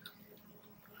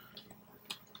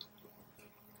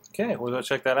 Okay, we'll go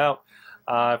check that out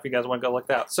if you guys want to go look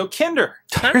that out. So, kindr.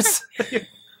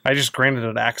 I just granted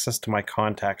it access to my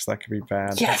contacts. That could be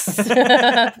bad. Yes.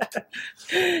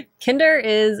 kindr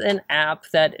is an app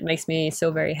that makes me so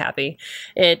very happy.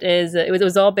 It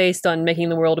was all based on making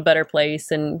the world a better place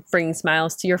and bringing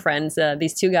smiles to your friends.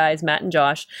 These two guys, Matt and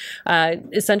Josh,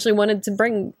 essentially wanted to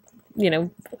bring a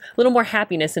little more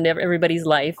happiness into everybody's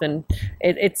life, and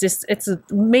it's an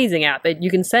amazing app.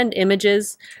 You can send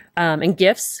images and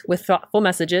GIFs with thoughtful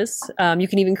messages. You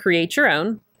can even create your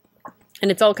own. And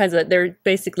it's all kinds of, they're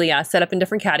basically set up in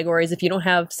different categories. If you don't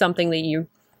have something that you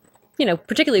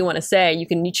particularly want to say, you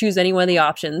can choose any one of the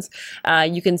options.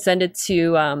 You can send it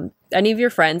to any of your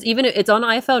friends. Even if it's on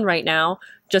iPhone right now,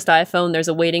 just iPhone. There's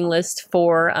a waiting list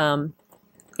for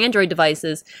Android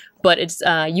devices, but it's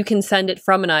you can send it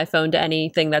from an iPhone to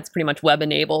anything that's pretty much web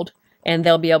enabled, and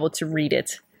they'll be able to read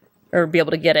it or be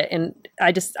able to get it. And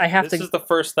this is the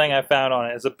first thing I found on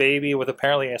it, is a baby with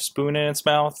apparently a spoon in its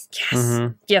mouth.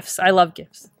 Yes. GIFs. I love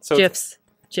GIFs. So GIFs.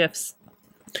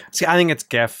 See, I think it's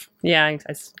GIF. Yeah.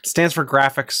 It stands for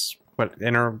graphics, but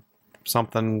inner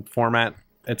something format.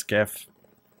 It's GIF.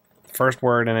 First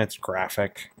word, and it's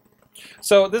graphic.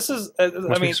 So this is, I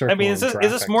mean, is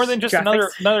this more than just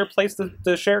another place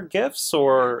to share GIFs,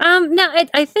 or? No,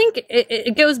 I think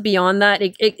it goes beyond that.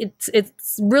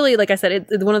 It's really, like I said,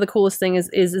 one of the coolest things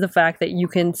is the fact that you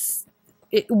can.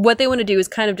 What they want to do is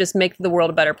kind of just make the world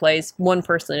a better place, one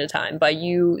person at a time. By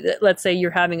let's say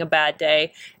you're having a bad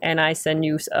day, and I send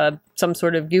you some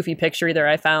sort of goofy picture either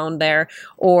I found there,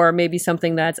 or maybe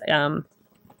something that's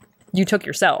you took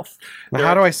yourself. Now,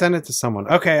 how do I send it to someone?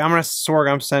 Okay, Sorg,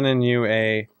 I'm sending you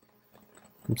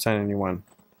one.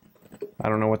 I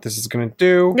don't know what this is going to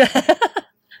do.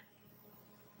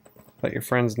 Let your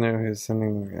friends know who's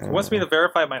sending. It wants me to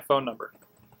verify my phone number.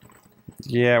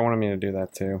 Yeah, it wanted me to do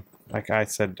that too. Like I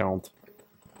said, don't.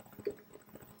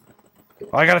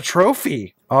 Oh, I got a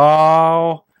trophy.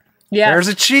 Oh. Yeah. There's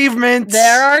achievements.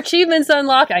 There are achievements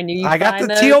unlocked. I knew you. I got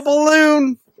the teal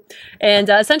balloon. And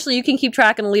essentially, you can keep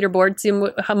track on a leaderboard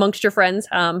amongst your friends,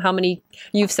 how many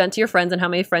you've sent to your friends and how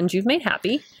many friends you've made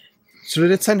happy. So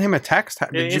did it send him a text? No,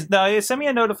 it sent me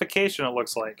a notification, it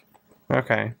looks like.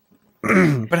 Okay.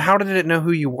 But how did it know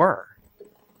who you were?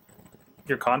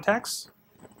 Your contacts?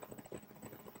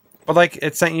 But, like,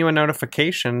 it sent you a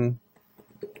notification.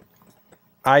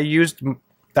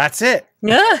 That's it.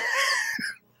 Yeah.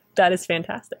 That is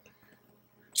fantastic.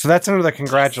 So that's under the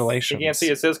congratulations. You can't see,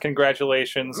 it says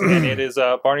congratulations, and it is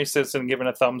Barney Stinson giving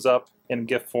a thumbs up in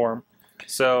GIF form.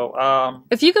 So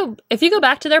if you go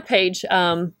back to their page,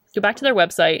 go back to their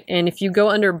website, and if you go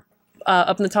under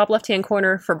up in the top left-hand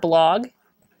corner for blog,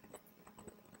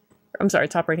 I'm sorry,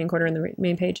 top right-hand corner in the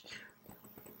main page,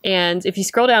 and if you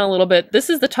scroll down a little bit, this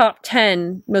is the top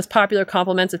 10 most popular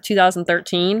compliments of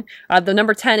 2013. The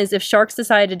number 10 is, if sharks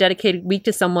decided to dedicate a week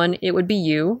to someone, it would be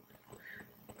you.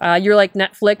 You're like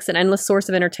Netflix, an endless source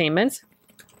of entertainment.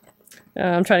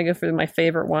 I'm trying to go through my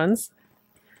favorite ones.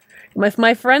 If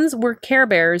my friends were Care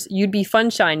Bears, you'd be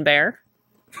Funshine Bear.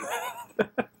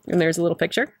 And there's a little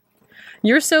picture.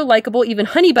 You're so likable, even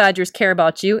honey badgers care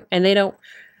about you, and they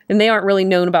aren't really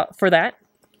known for that.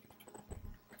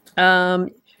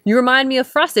 You remind me of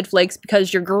Frosted Flakes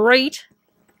because you're great.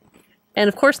 And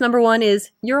of course, number 1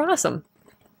 is you're awesome.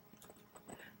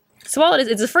 So all it is,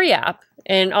 it's a free app.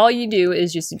 And all you do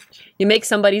is you make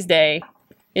somebody's day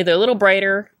either a little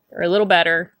brighter or a little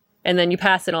better, and then you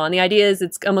pass it on. The idea is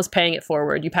it's almost paying it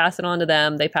forward. You pass it on to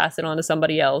them, they pass it on to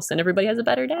somebody else, and everybody has a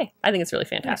better day. I think it's really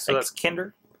fantastic. So that's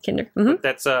kindr? Kindr. Mm-hmm.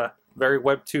 That's very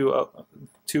Web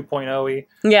 2.0-y.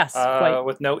 Yes,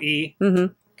 with no E.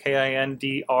 Mm-hmm.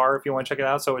 KINDR if you want to check it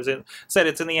out. So it's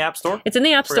in the App Store? It's in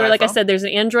the App Store. Like I said, there's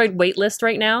an Android wait list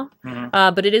right now,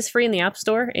 but it is free in the App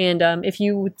Store. And if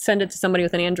you send it to somebody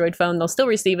with an Android phone, they'll still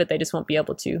receive it. They just won't be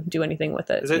able to do anything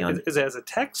with it. Is it as a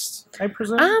text, I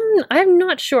presume? I'm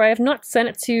not sure. I have not sent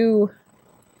it to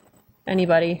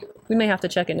anybody. We may have to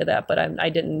check into that, but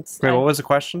I didn't. Wait, what was the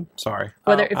question? Sorry.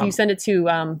 Whether if you send it to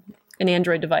an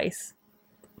Android device.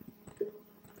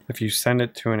 If you send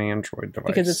it to an Android device.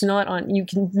 Because it's not on, you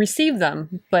can receive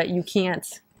them, but you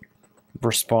can't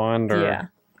respond or... Yeah.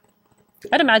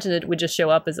 I'd imagine it would just show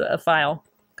up as a file,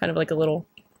 kind of like a little...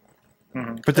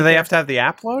 Mm-hmm. But do they have to have the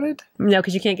app loaded? No,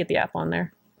 because you can't get the app on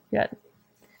there yet.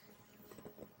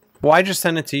 Well, I just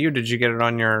sent it to you. Did you get it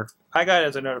on your... I got it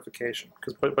as a notification,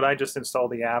 but I just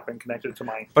installed the app and connected it to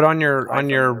my... But on your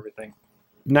everything.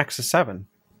 Nexus 7.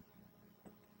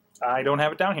 I don't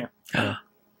have it down here.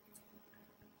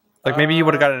 Like maybe you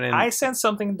would have gotten it in. I sent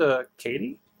something to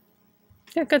Katie,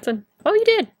 Yeah, good son. Oh, you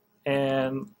did.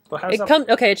 and well, how does It that? comes.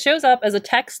 Okay, it shows up as a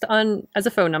text as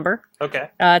a phone number. Okay.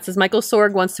 It says Michael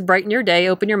Sorg wants to brighten your day.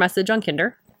 Open your message on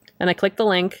kindr, and I click the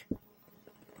link,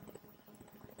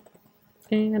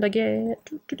 and I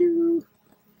get.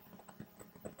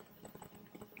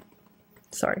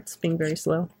 Sorry, it's being very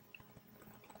slow.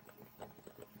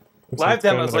 Live Go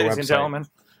to demos, their ladies and website. gentlemen.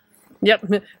 Yep.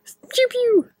 Pew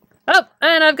pew. Oh,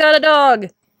 and I've got a dog.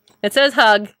 It says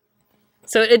hug,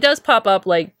 so it does pop up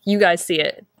like you guys see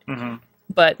it. Mm-hmm.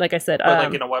 But like I said, But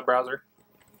like in a web browser.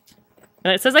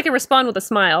 and it says I can respond with a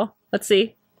smile. Let's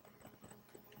see.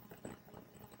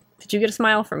 Did you get a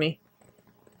smile from me?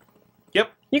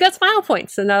 Yep. You got smile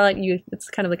points, so now that it's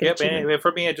kind of like an Yep. achievement. And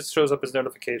for me, it just shows up as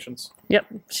notifications. Yep,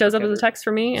 shows up as a Kindr. text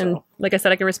for me, and So- like I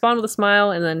said, I can respond with a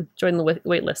smile and then join the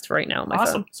wait list for right now on my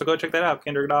Awesome. phone. So go check that out.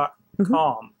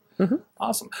 kindr.com. Mhm.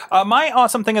 Awesome. My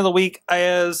awesome thing of the week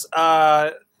is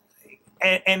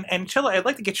and Chilla, I'd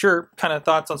like to get your kind of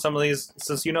thoughts on some of these,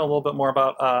 since you know a little bit more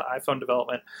about iPhone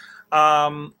development.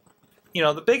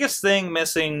 The biggest thing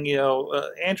missing,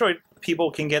 Android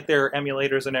people can get their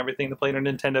emulators and everything to play their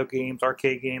Nintendo games,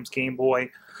 arcade games, Game Boy,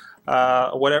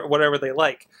 whatever they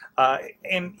like.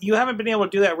 And you haven't been able to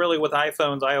do that really with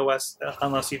iPhones, iOS,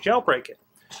 unless you jailbreak it.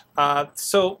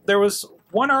 So there was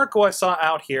one article I saw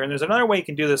out here, and there's another way you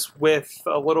can do this with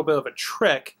a little bit of a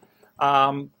trick.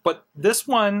 But this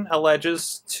one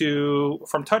alleges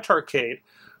from Touch Arcade,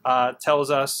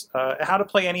 tells us how to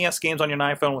play NES games on your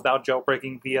iPhone without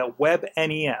jailbreaking via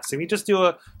WebNES. If you just do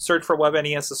a search for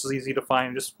WebNES, this is easy to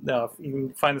find. Just you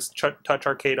can find this Touch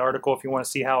Arcade article if you want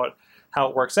to see how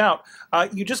it works out.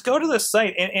 You just go to this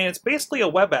site, and it's basically a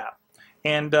web app,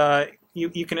 and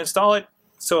you can install it.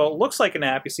 So it looks like an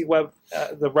app. You see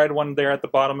the red one there at the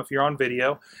bottom if you're on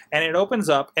video, and it opens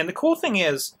up. And the cool thing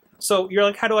is, so you're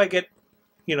like, how do I get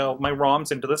my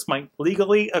ROMs into this? My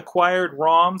legally acquired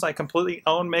ROMs. I completely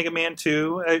own Mega Man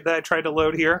 2 that I tried to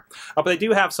load here. But they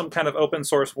do have some kind of open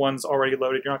source ones already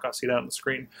loaded. You're not going to see that on the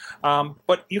screen.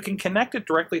 But you can connect it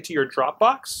directly to your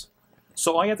Dropbox.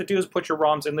 So all you have to do is put your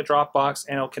ROMs in the Dropbox,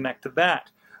 and it'll connect to that.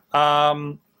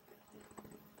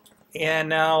 And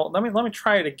now let me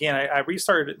try it again. I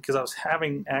restarted it because I was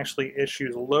having actually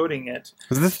issues loading it.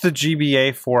 Is this the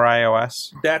GBA for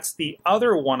iOS? That's the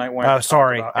other one I wanted to talk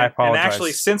sorry. about. I apologize. And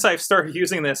actually, since I've started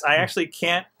using this, I actually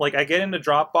can't, I get into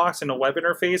Dropbox in a web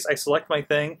interface, I select my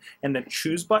thing, and the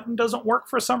choose button doesn't work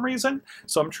for some reason.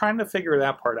 So I'm trying to figure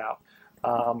that part out.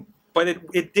 But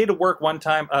it did work one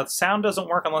time. Sound doesn't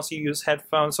work unless you use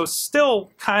headphones. So it's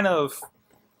still kind of,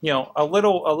 a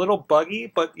little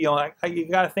buggy, but you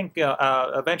got to think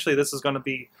eventually this is going to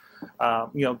be,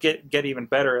 get even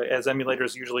better, as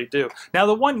emulators usually do. Now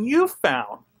the one you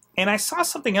found, and I saw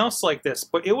something else like this,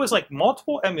 but it was like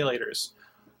multiple emulators.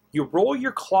 You roll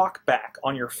your clock back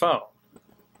on your phone,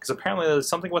 because apparently there's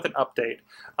something with an update,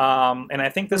 and I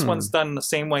think this one's done the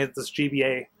same way as this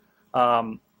GBA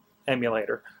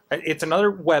emulator. It's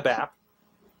another web app.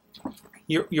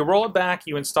 You roll it back,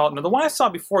 you install it. Now, the one I saw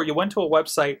before, you went to a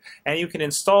website, and you can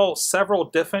install several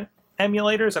different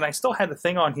emulators, and I still had the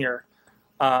thing on here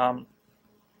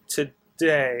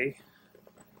today.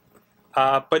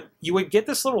 But you would get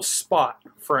this little spot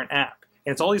for an app,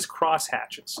 and it's all these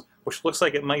crosshatches, which looks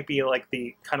like it might be like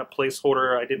the kind of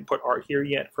placeholder. I didn't put art here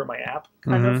yet for my app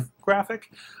kind of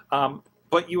graphic.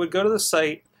 But you would go to the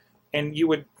site, and you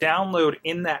would download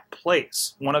in that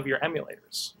place one of your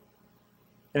emulators.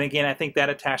 And again, I think that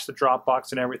attached the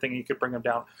Dropbox and everything, and you could bring them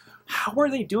down. How are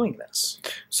they doing this?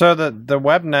 So the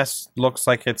WebNest looks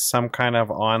like it's some kind of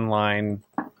online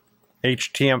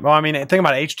HTML. Well, I mean, think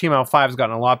about it, HTML5 has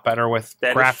gotten a lot better with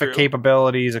graphic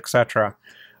capabilities, etc.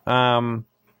 The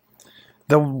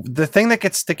thing that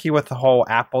gets sticky with the whole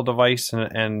Apple device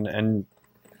and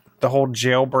the whole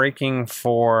jailbreaking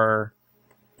for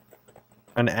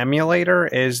an emulator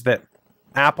is that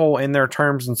Apple, in their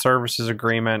terms and services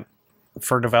agreement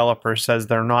for developers, says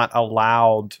they're not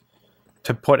allowed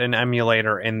to put an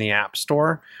emulator in the App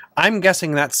Store. I'm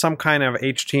guessing that's some kind of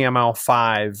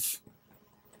HTML5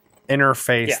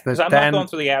 interface. Yeah, because I'm not going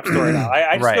through the App Store now.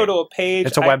 I just go to a page.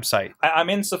 It's a website. I'm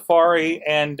in Safari,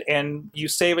 and you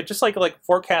save it just like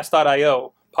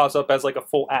forecast.io pops up as like a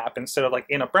full app instead of like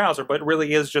in a browser, but it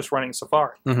really is just running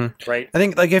Safari, right? I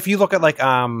think if you look at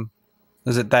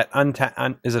is it that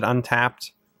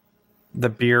Untapped, the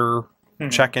beer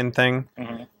check-in thing?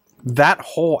 That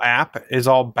whole app is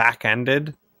all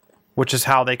back-ended, which is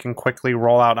how they can quickly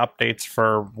roll out updates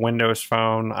for Windows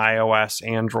Phone, iOS,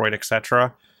 Android,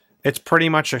 etc. It's pretty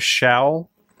much a shell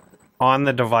on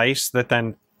the device that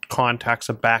then context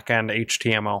of back-end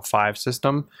HTML5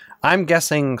 system. I'm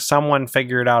guessing someone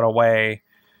figured out a way.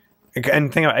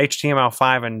 And think about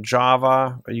HTML5 and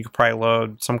Java. You could probably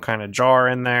load some kind of jar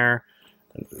in there.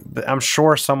 I'm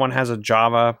sure someone has a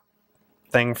Java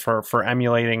thing for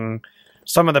emulating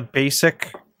some of the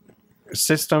basic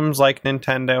systems like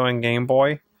Nintendo and Game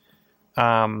Boy.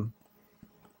 I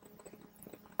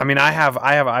mean,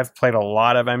 I've played a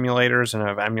lot of emulators and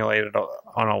have emulated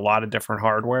on a lot of different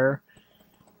hardware.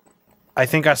 I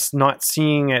think us not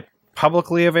seeing it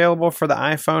publicly available for the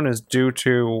iPhone is due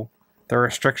to the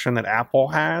restriction that Apple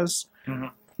has. Mm-hmm.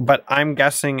 But I'm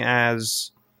guessing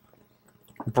as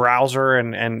browser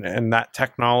and that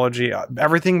technology,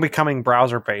 everything becoming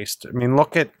browser based. I mean,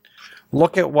 look at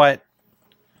what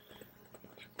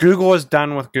Google has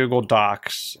done with Google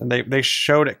Docs. They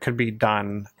showed it could be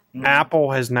done. Mm-hmm.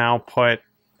 Apple has now put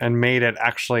and made it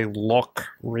actually look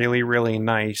really, really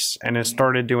nice, and has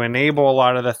started to enable a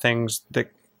lot of the things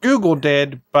that Google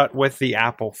did, but with the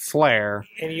Apple flair.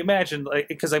 And you imagine, like,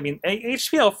 because I mean,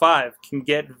 HTML5 can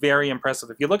get very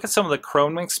impressive. If you look at some of the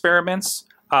Chrome experiments,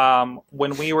 when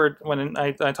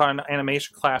I taught an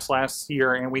animation class last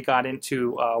year, and we got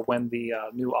into when the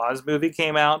new Oz movie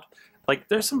came out, like,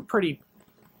 there's some pretty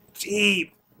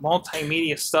deep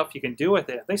multimedia stuff you can do with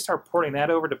it. If they start porting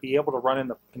that over to be able to run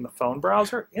in the phone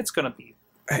browser, it's going to be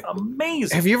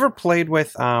amazing. Have you ever played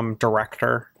with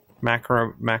Director?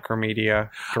 Macromedia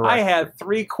Director. I had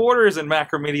 3/4 in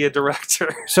Macromedia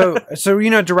Director. so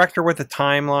Director with a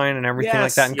timeline and everything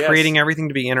like that, and creating everything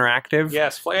to be interactive.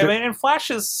 Yes, I mean, and Flash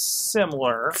is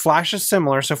similar.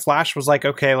 So Flash was like,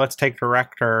 okay, let's take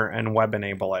Director and web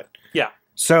enable it. Yeah.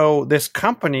 So this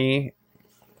company,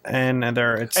 and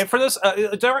for this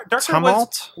Director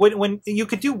Tumult? was when you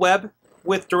could do web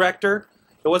with Director.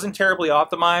 It wasn't terribly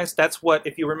optimized. That's what,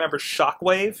 if you remember,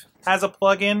 Shockwave has a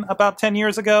plugin about 10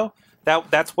 years ago.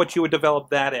 That's what you would develop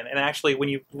that in. And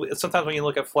actually, sometimes when you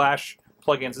look at Flash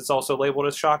plugins, it's also labeled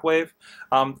as Shockwave.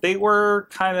 They were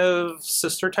kind of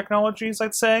sister technologies,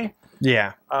 I'd say.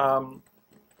 Yeah.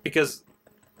 Because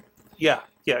they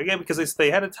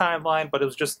had a timeline, but it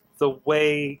was just the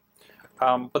way.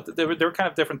 But they were kind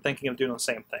of different thinking of doing the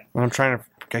same thing.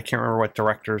 I can't remember what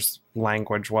Director's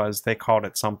language was. They called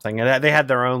it something. And they had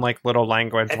their own like little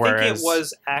language. I think it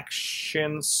was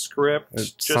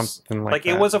ActionScript. Something like that.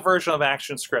 It was a version of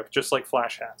ActionScript, just like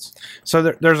Flash has. So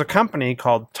there's a company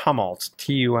called Tumult,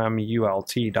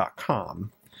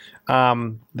 TUMULT.com.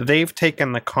 They've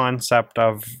taken the concept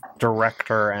of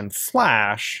Director and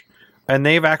Flash, and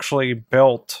they've actually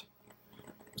built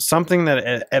something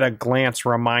that at a glance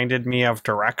reminded me of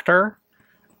Director,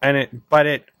 but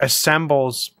it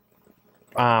assembles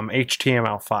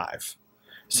HTML5.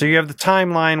 So you have the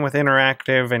timeline with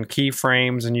interactive and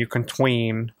keyframes, and you can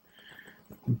tween,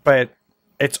 but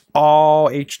it's all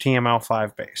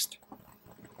HTML5 based.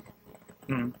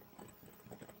 Mm.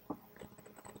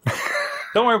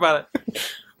 Don't worry about it.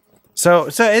 So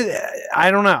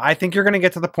I don't know. I think you're going to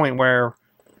get to the point where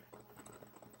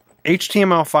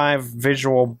HTML5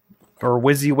 visual or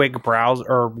WYSIWYG browser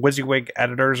or WYSIWYG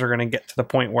editors are going to get to the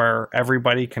point where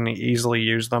everybody can easily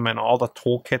use them, and all the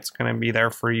toolkits going to be there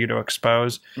for you to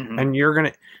expose. Mm-hmm. And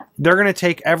they're going to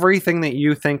take everything that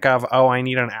you think of. Oh, I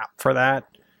need an app for that,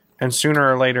 and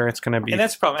sooner or later it's going to be. And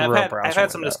that's the problem. I've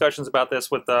had some discussions about this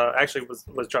with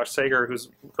with Josh Sager, who's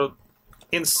an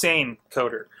insane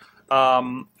coder.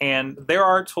 And there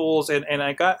are tools, and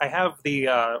I have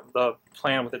the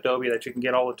plan with Adobe that you can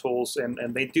get all the tools, and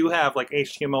they do have like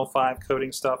HTML5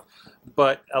 coding stuff,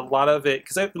 but a lot of it,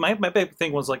 because my big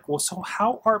thing was like, well, so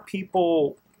how are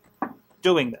people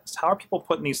doing this? How are people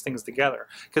putting these things together?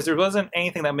 Because there wasn't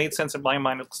anything that made sense in my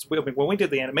mind. When we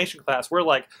did the animation class, we're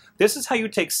like, this is how you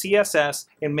take CSS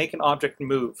and make an object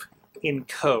move in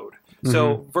code. Mm-hmm.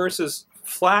 So versus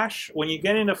Flash, when you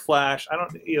get into Flash,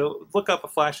 look up a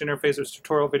Flash interface. There's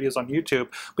tutorial videos on YouTube,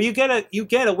 but you get a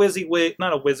WYSIWYG,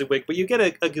 not a WYSIWYG, but you get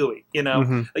a GUI.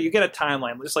 Mm-hmm. You get a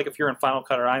timeline, just like if you're in Final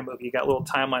Cut or iMovie, you got a little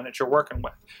timeline that you're working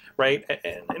with, right?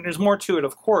 And there's more to it,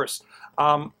 of course.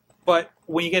 But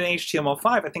when you get an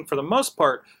HTML5, I think for the most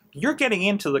part, you're getting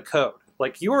into the code.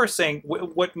 Like you are saying,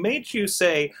 what made you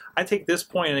say, I take this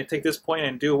point and I take this point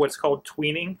and do what's called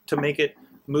tweening to make it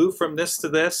move from this to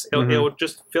this. It will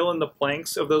just fill in the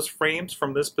blanks of those frames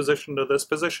from this position to this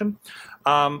position.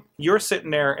 You're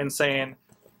sitting there and saying,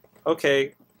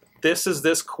 okay, this is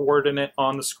this coordinate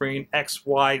on the screen, X,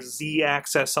 Y, Z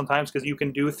axis sometimes, because you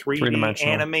can do 3D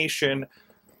animation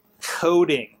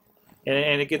coding,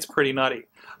 and it gets pretty nutty.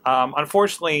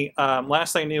 Unfortunately,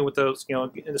 last I knew with those,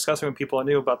 discussing with people I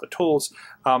knew about the tools,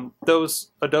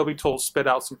 those Adobe tools spit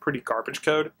out some pretty garbage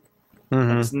code.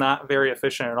 And it's not very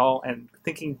efficient at all. And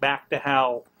thinking back to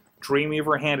how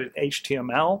Dreamweaver handled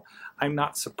HTML, I'm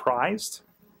not surprised,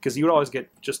 because you would always get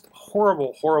just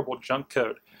horrible, horrible junk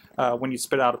code when you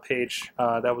spit out a page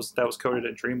that was coded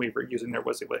in Dreamweaver using their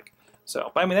WYSIWYG.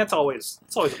 So, but I mean, it's always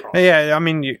a problem. Yeah, I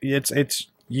mean,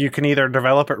 you can either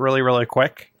develop it really, really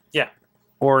quick. Yeah.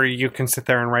 Or you can sit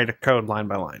there and write a code line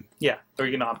by line. Yeah, or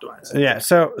you can optimize it. Yeah,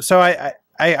 so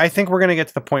I think we're going to get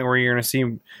to the point where you're going to see.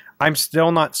 I'm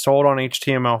still not sold on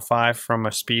HTML5 from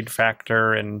a speed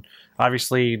factor, and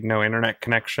obviously no internet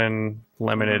connection,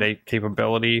 limited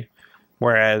capability.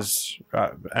 Whereas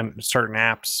and certain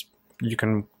apps you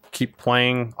can keep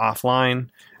playing offline,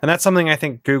 and that's something I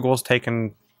think Google's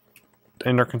taken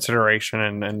into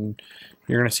consideration, and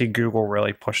you're going to see Google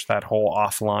really push that whole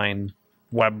offline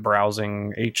web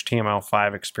browsing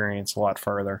HTML5 experience a lot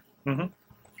further.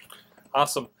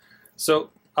 Awesome.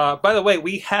 So, by the way,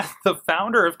 we have the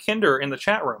founder of kindr in the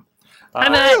chat room.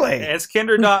 Really? It's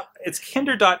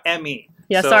kindr.me.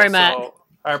 Yeah, sorry, Matt. So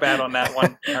our bad on that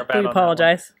one. Our bad We on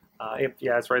apologize.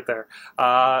 yeah, it's right there.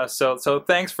 So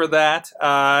thanks for that.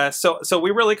 So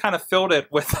we really kind of filled it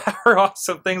with our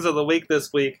awesome things of the week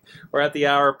this week. We're at the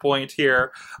hour point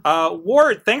here.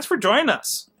 Ward, thanks for joining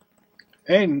us.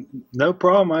 Hey, no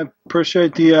problem. I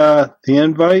appreciate the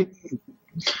invite.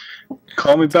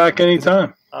 Call me back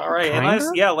anytime. All right, and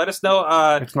let us know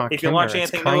if you launch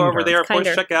anything new over there. Of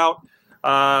course, check out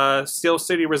Steel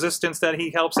City Resistance that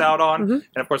he helps out on, and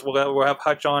of course we'll have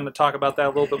Hutch on to talk about that a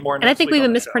little bit more. And I think we've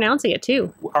been mispronouncing it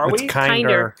too. Are It's we?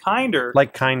 Kindr. Kindr.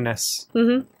 Like kindness.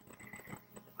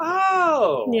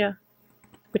 Oh. Yeah.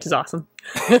 Which is awesome.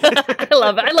 I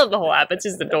love it. I love the whole app. It's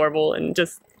just adorable and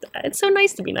just it's so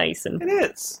nice to be nice. And It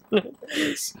is. It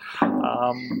is.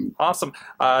 Awesome.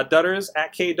 Dudders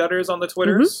at KDudders on the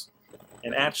Twitters.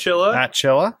 And at Chilla. At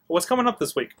Chilla. What's coming up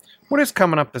this week? What is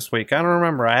coming up this week? I don't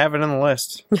remember. I have it in the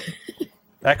list.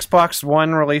 Xbox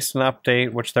One released an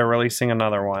update, which they're releasing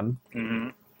another one.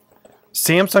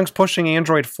 Samsung's pushing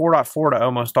Android 4.4 to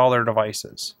almost all their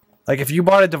devices. Like, if you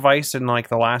bought a device in, like,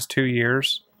 the last 2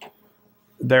 years,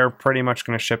 they're pretty much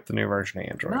going to ship the new version of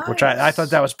Android, which I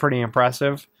thought that was pretty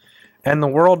impressive. And the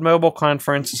World Mobile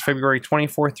Conference is February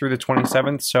 24th through the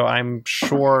 27th, so I'm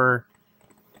sure...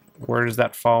 Where does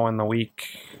that fall in the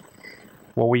week?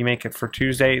 Will we make it for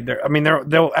Tuesday?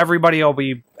 Everybody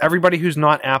who's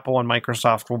not Apple and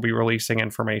Microsoft will be releasing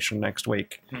information next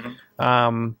week.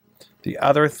 The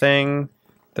other thing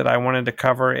that I wanted to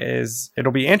cover is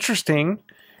it'll be interesting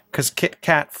because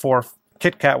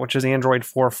KitKat, which is Android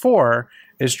 4.4,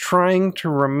 is trying to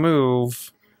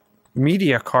remove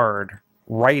media card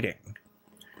writing.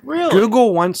 Really?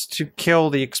 Google wants to kill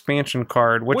the expansion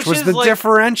card, which was the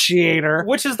differentiator.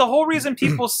 Which is the whole reason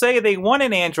people say they want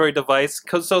an Android device,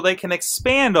 so they can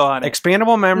expand on it.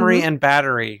 Expandable memory and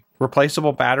battery.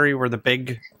 Replaceable battery were the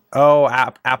big...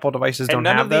 Apple devices don't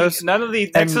have those. None of the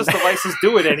Nexus devices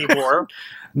do it anymore.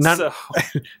 None of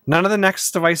the Nexus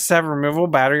devices have removable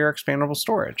battery or expandable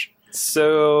storage.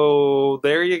 So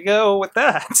there you go with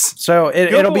that. So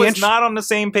it'll be not on the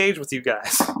same page with you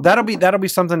guys. That'll be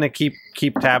something to keep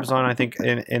tabs on. I think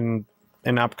in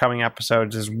upcoming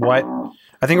episodes is what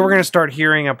I think we're going to start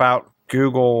hearing about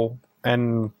Google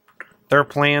and their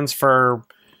plans for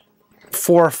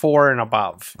 4.4 and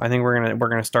above. I think we're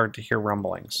gonna start to hear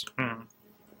rumblings.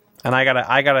 And I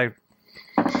gotta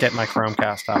get my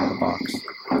Chromecast out of the box.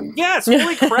 Yes,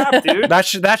 holy crap, dude.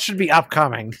 That should be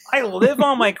upcoming. I live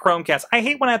on my Chromecast. I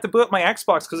hate when I have to boot up my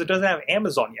Xbox because it doesn't have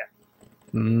Amazon yet.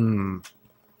 I'm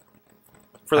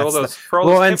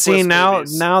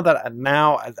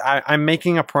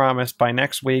making a promise by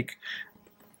next week.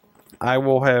 I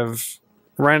will have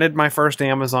rented my first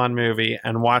Amazon movie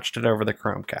and watched it over the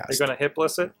Chromecast. Are you going to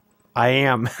hitless it? I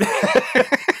am.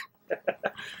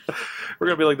 We're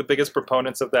going to be like the biggest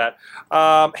proponents of that.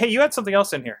 Hey, you had something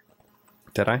else in here.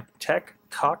 Did I? Tech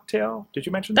Cocktail? Did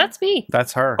you mention that? That's me.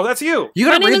 That's her. Oh, that's you. You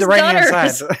got to read the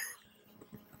right-hand side.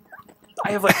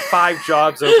 I have like 5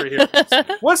 jobs over here.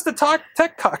 What's the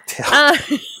Tech Cocktail?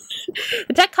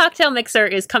 The Tech Cocktail Mixer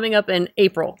is coming up in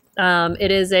April.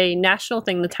 It is a national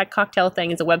thing. The Tech Cocktail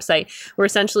thing is a website where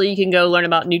essentially you can go learn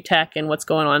about new tech and what's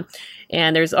going on.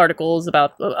 And there's articles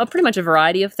about pretty much a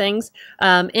variety of things.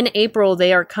 In April,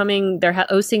 they are coming. They're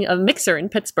hosting a mixer in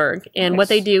Pittsburgh. And what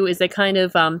they do is they kind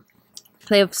of...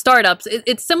 they have startups.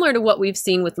 It's similar to what we've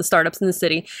seen with the startups in the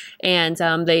city. And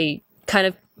they kind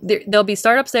of... There'll be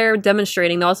startups there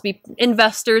demonstrating. There'll also be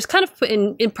investors, kind of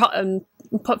in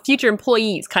future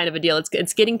employees kind of a deal.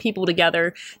 It's getting people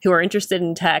together who are interested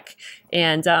in tech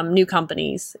and new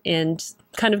companies and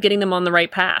kind of getting them on the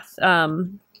right path.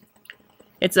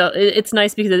 it's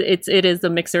nice because it is a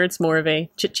mixer. It's more of a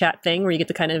chit chat thing where you get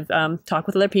to kind of talk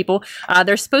with other people.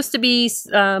 There's supposed to be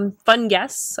fun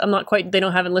guests. They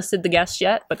haven't listed the guests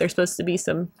yet, but there's supposed to be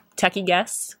some techie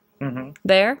guests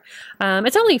there.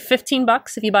 It's only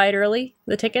 $15 if you buy it early,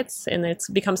 the tickets, and it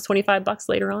becomes $25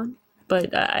 later on. But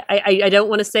I don't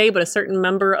want to say, but a certain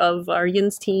member of our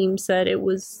Yin's team said it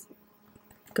was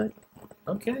good.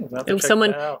 Okay, It was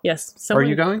someone. Yes, someone. Are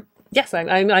you going? Yes,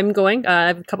 I'm going. I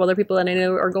have a couple other people that I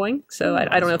know are going, so I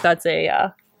don't know if that's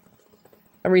a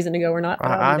reason to go or not.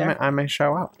 But I may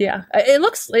show up. Yeah, it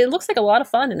looks like a lot of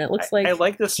fun, and it looks like. I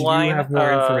like this Do line. you have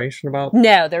more information about?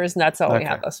 No, there is. That's all we Okay.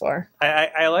 have thus far.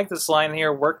 I like this line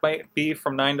here. Work might be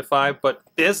from 9 to 5, but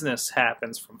business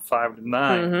happens from 5 to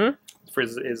 9. Mm-hmm.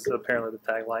 Is apparently the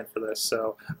tagline for this.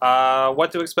 So,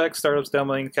 what to expect? Startups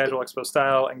demoing casual expo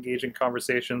style, engaging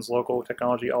conversations, local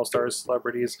technology all-stars,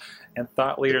 celebrities, and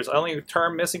thought leaders. Only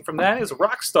term missing from that is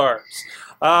rock stars.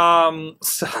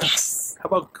 So Yes. how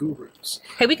about gurus?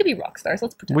 Hey, we could be rock stars.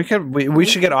 Let's pretend. We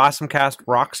should get AwesomeCast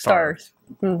rock Stars.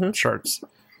 Mm-hmm. shirts.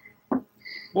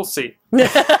 We'll see.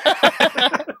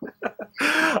 That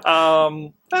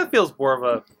feels more of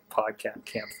a podcast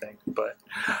camp thing, but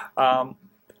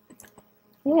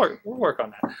we'll work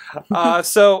on that.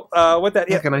 So with that,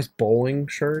 Like a nice bowling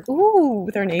shirt. Ooh,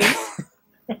 with our names.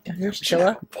 John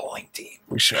Chichilla. bowling team.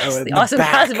 We should. The Awesome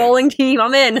Cast bowling team.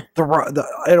 I'm in.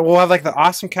 We'll have like the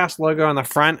AwesomeCast logo on the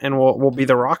front, and we'll be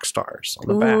the rock stars on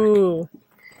the Ooh.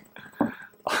 back.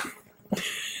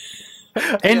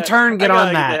 Intern, get on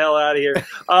Get the that. hell out of here.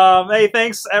 Hey,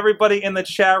 thanks everybody in the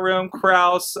chat room.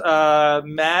 Kraus,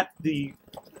 Matt,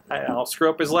 I'll screw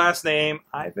up his last name.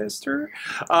 Ivister.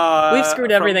 We've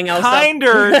screwed everything else up.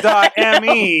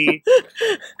 Kindr.me.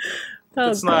 Oh,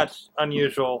 It's God. not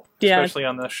unusual, Yeah. especially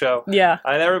on this show. Yeah.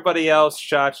 And everybody else,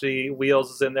 Chachi,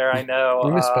 Wheels is in there, I know.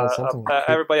 You misspelled something.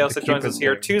 Everybody else that joins us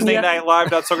here. Tuesday Yeah. night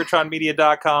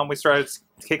live.sorgatronmedia.com. We started to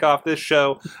kick off this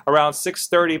show around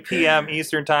 6:30 p.m.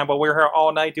 Eastern time, but we're here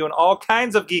all night doing all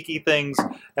kinds of geeky things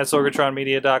at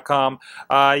sorgatronmedia.com.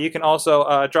 You can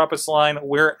also drop us a line.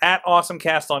 We're at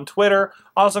AwesomeCast on Twitter,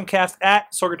 AwesomeCast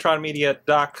at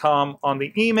sorgatronmedia.com on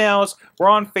the emails. We're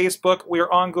on Facebook. We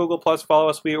are on Google+. Follow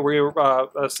us. We're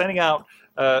sending out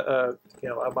I'm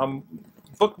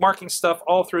bookmarking stuff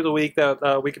all through the week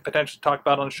that we could potentially talk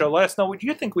about on the show. Let us know what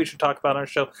you think we should talk about on the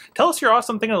show. Tell us your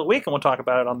awesome thing of the week, and we'll talk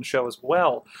about it on the show as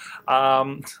well.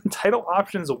 Title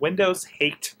options, Windows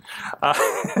hate.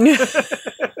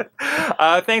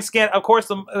 Thanks again, of course,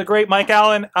 the great Mike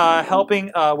Allen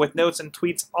helping with notes and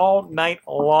tweets all night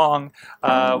long.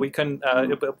 We couldn't,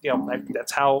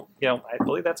 that's how I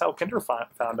believe that's how kindr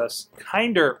found us.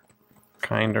 Kinder.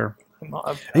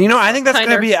 I think that's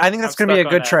gonna be. I think that's I'm gonna be a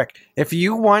stuck on good that. trick. If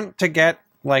you want to get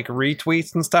like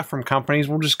retweets and stuff from companies,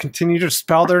 we'll just continue to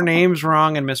spell their names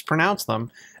wrong and mispronounce them,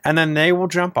 and then they will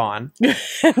jump on and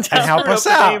help us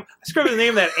out. I screwed up the name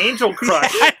of that Angel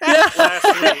Crush last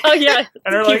week. Oh, yeah.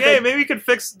 And they're like, hey, maybe you could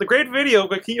fix the great video,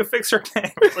 but can you fix her name?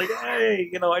 It's like,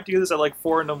 hey, I do this at like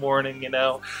 4 in the morning,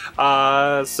 So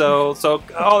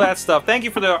all that stuff. Thank you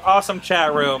for the awesome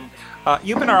chat room.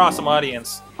 You've been our awesome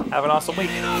audience. Have an awesome week.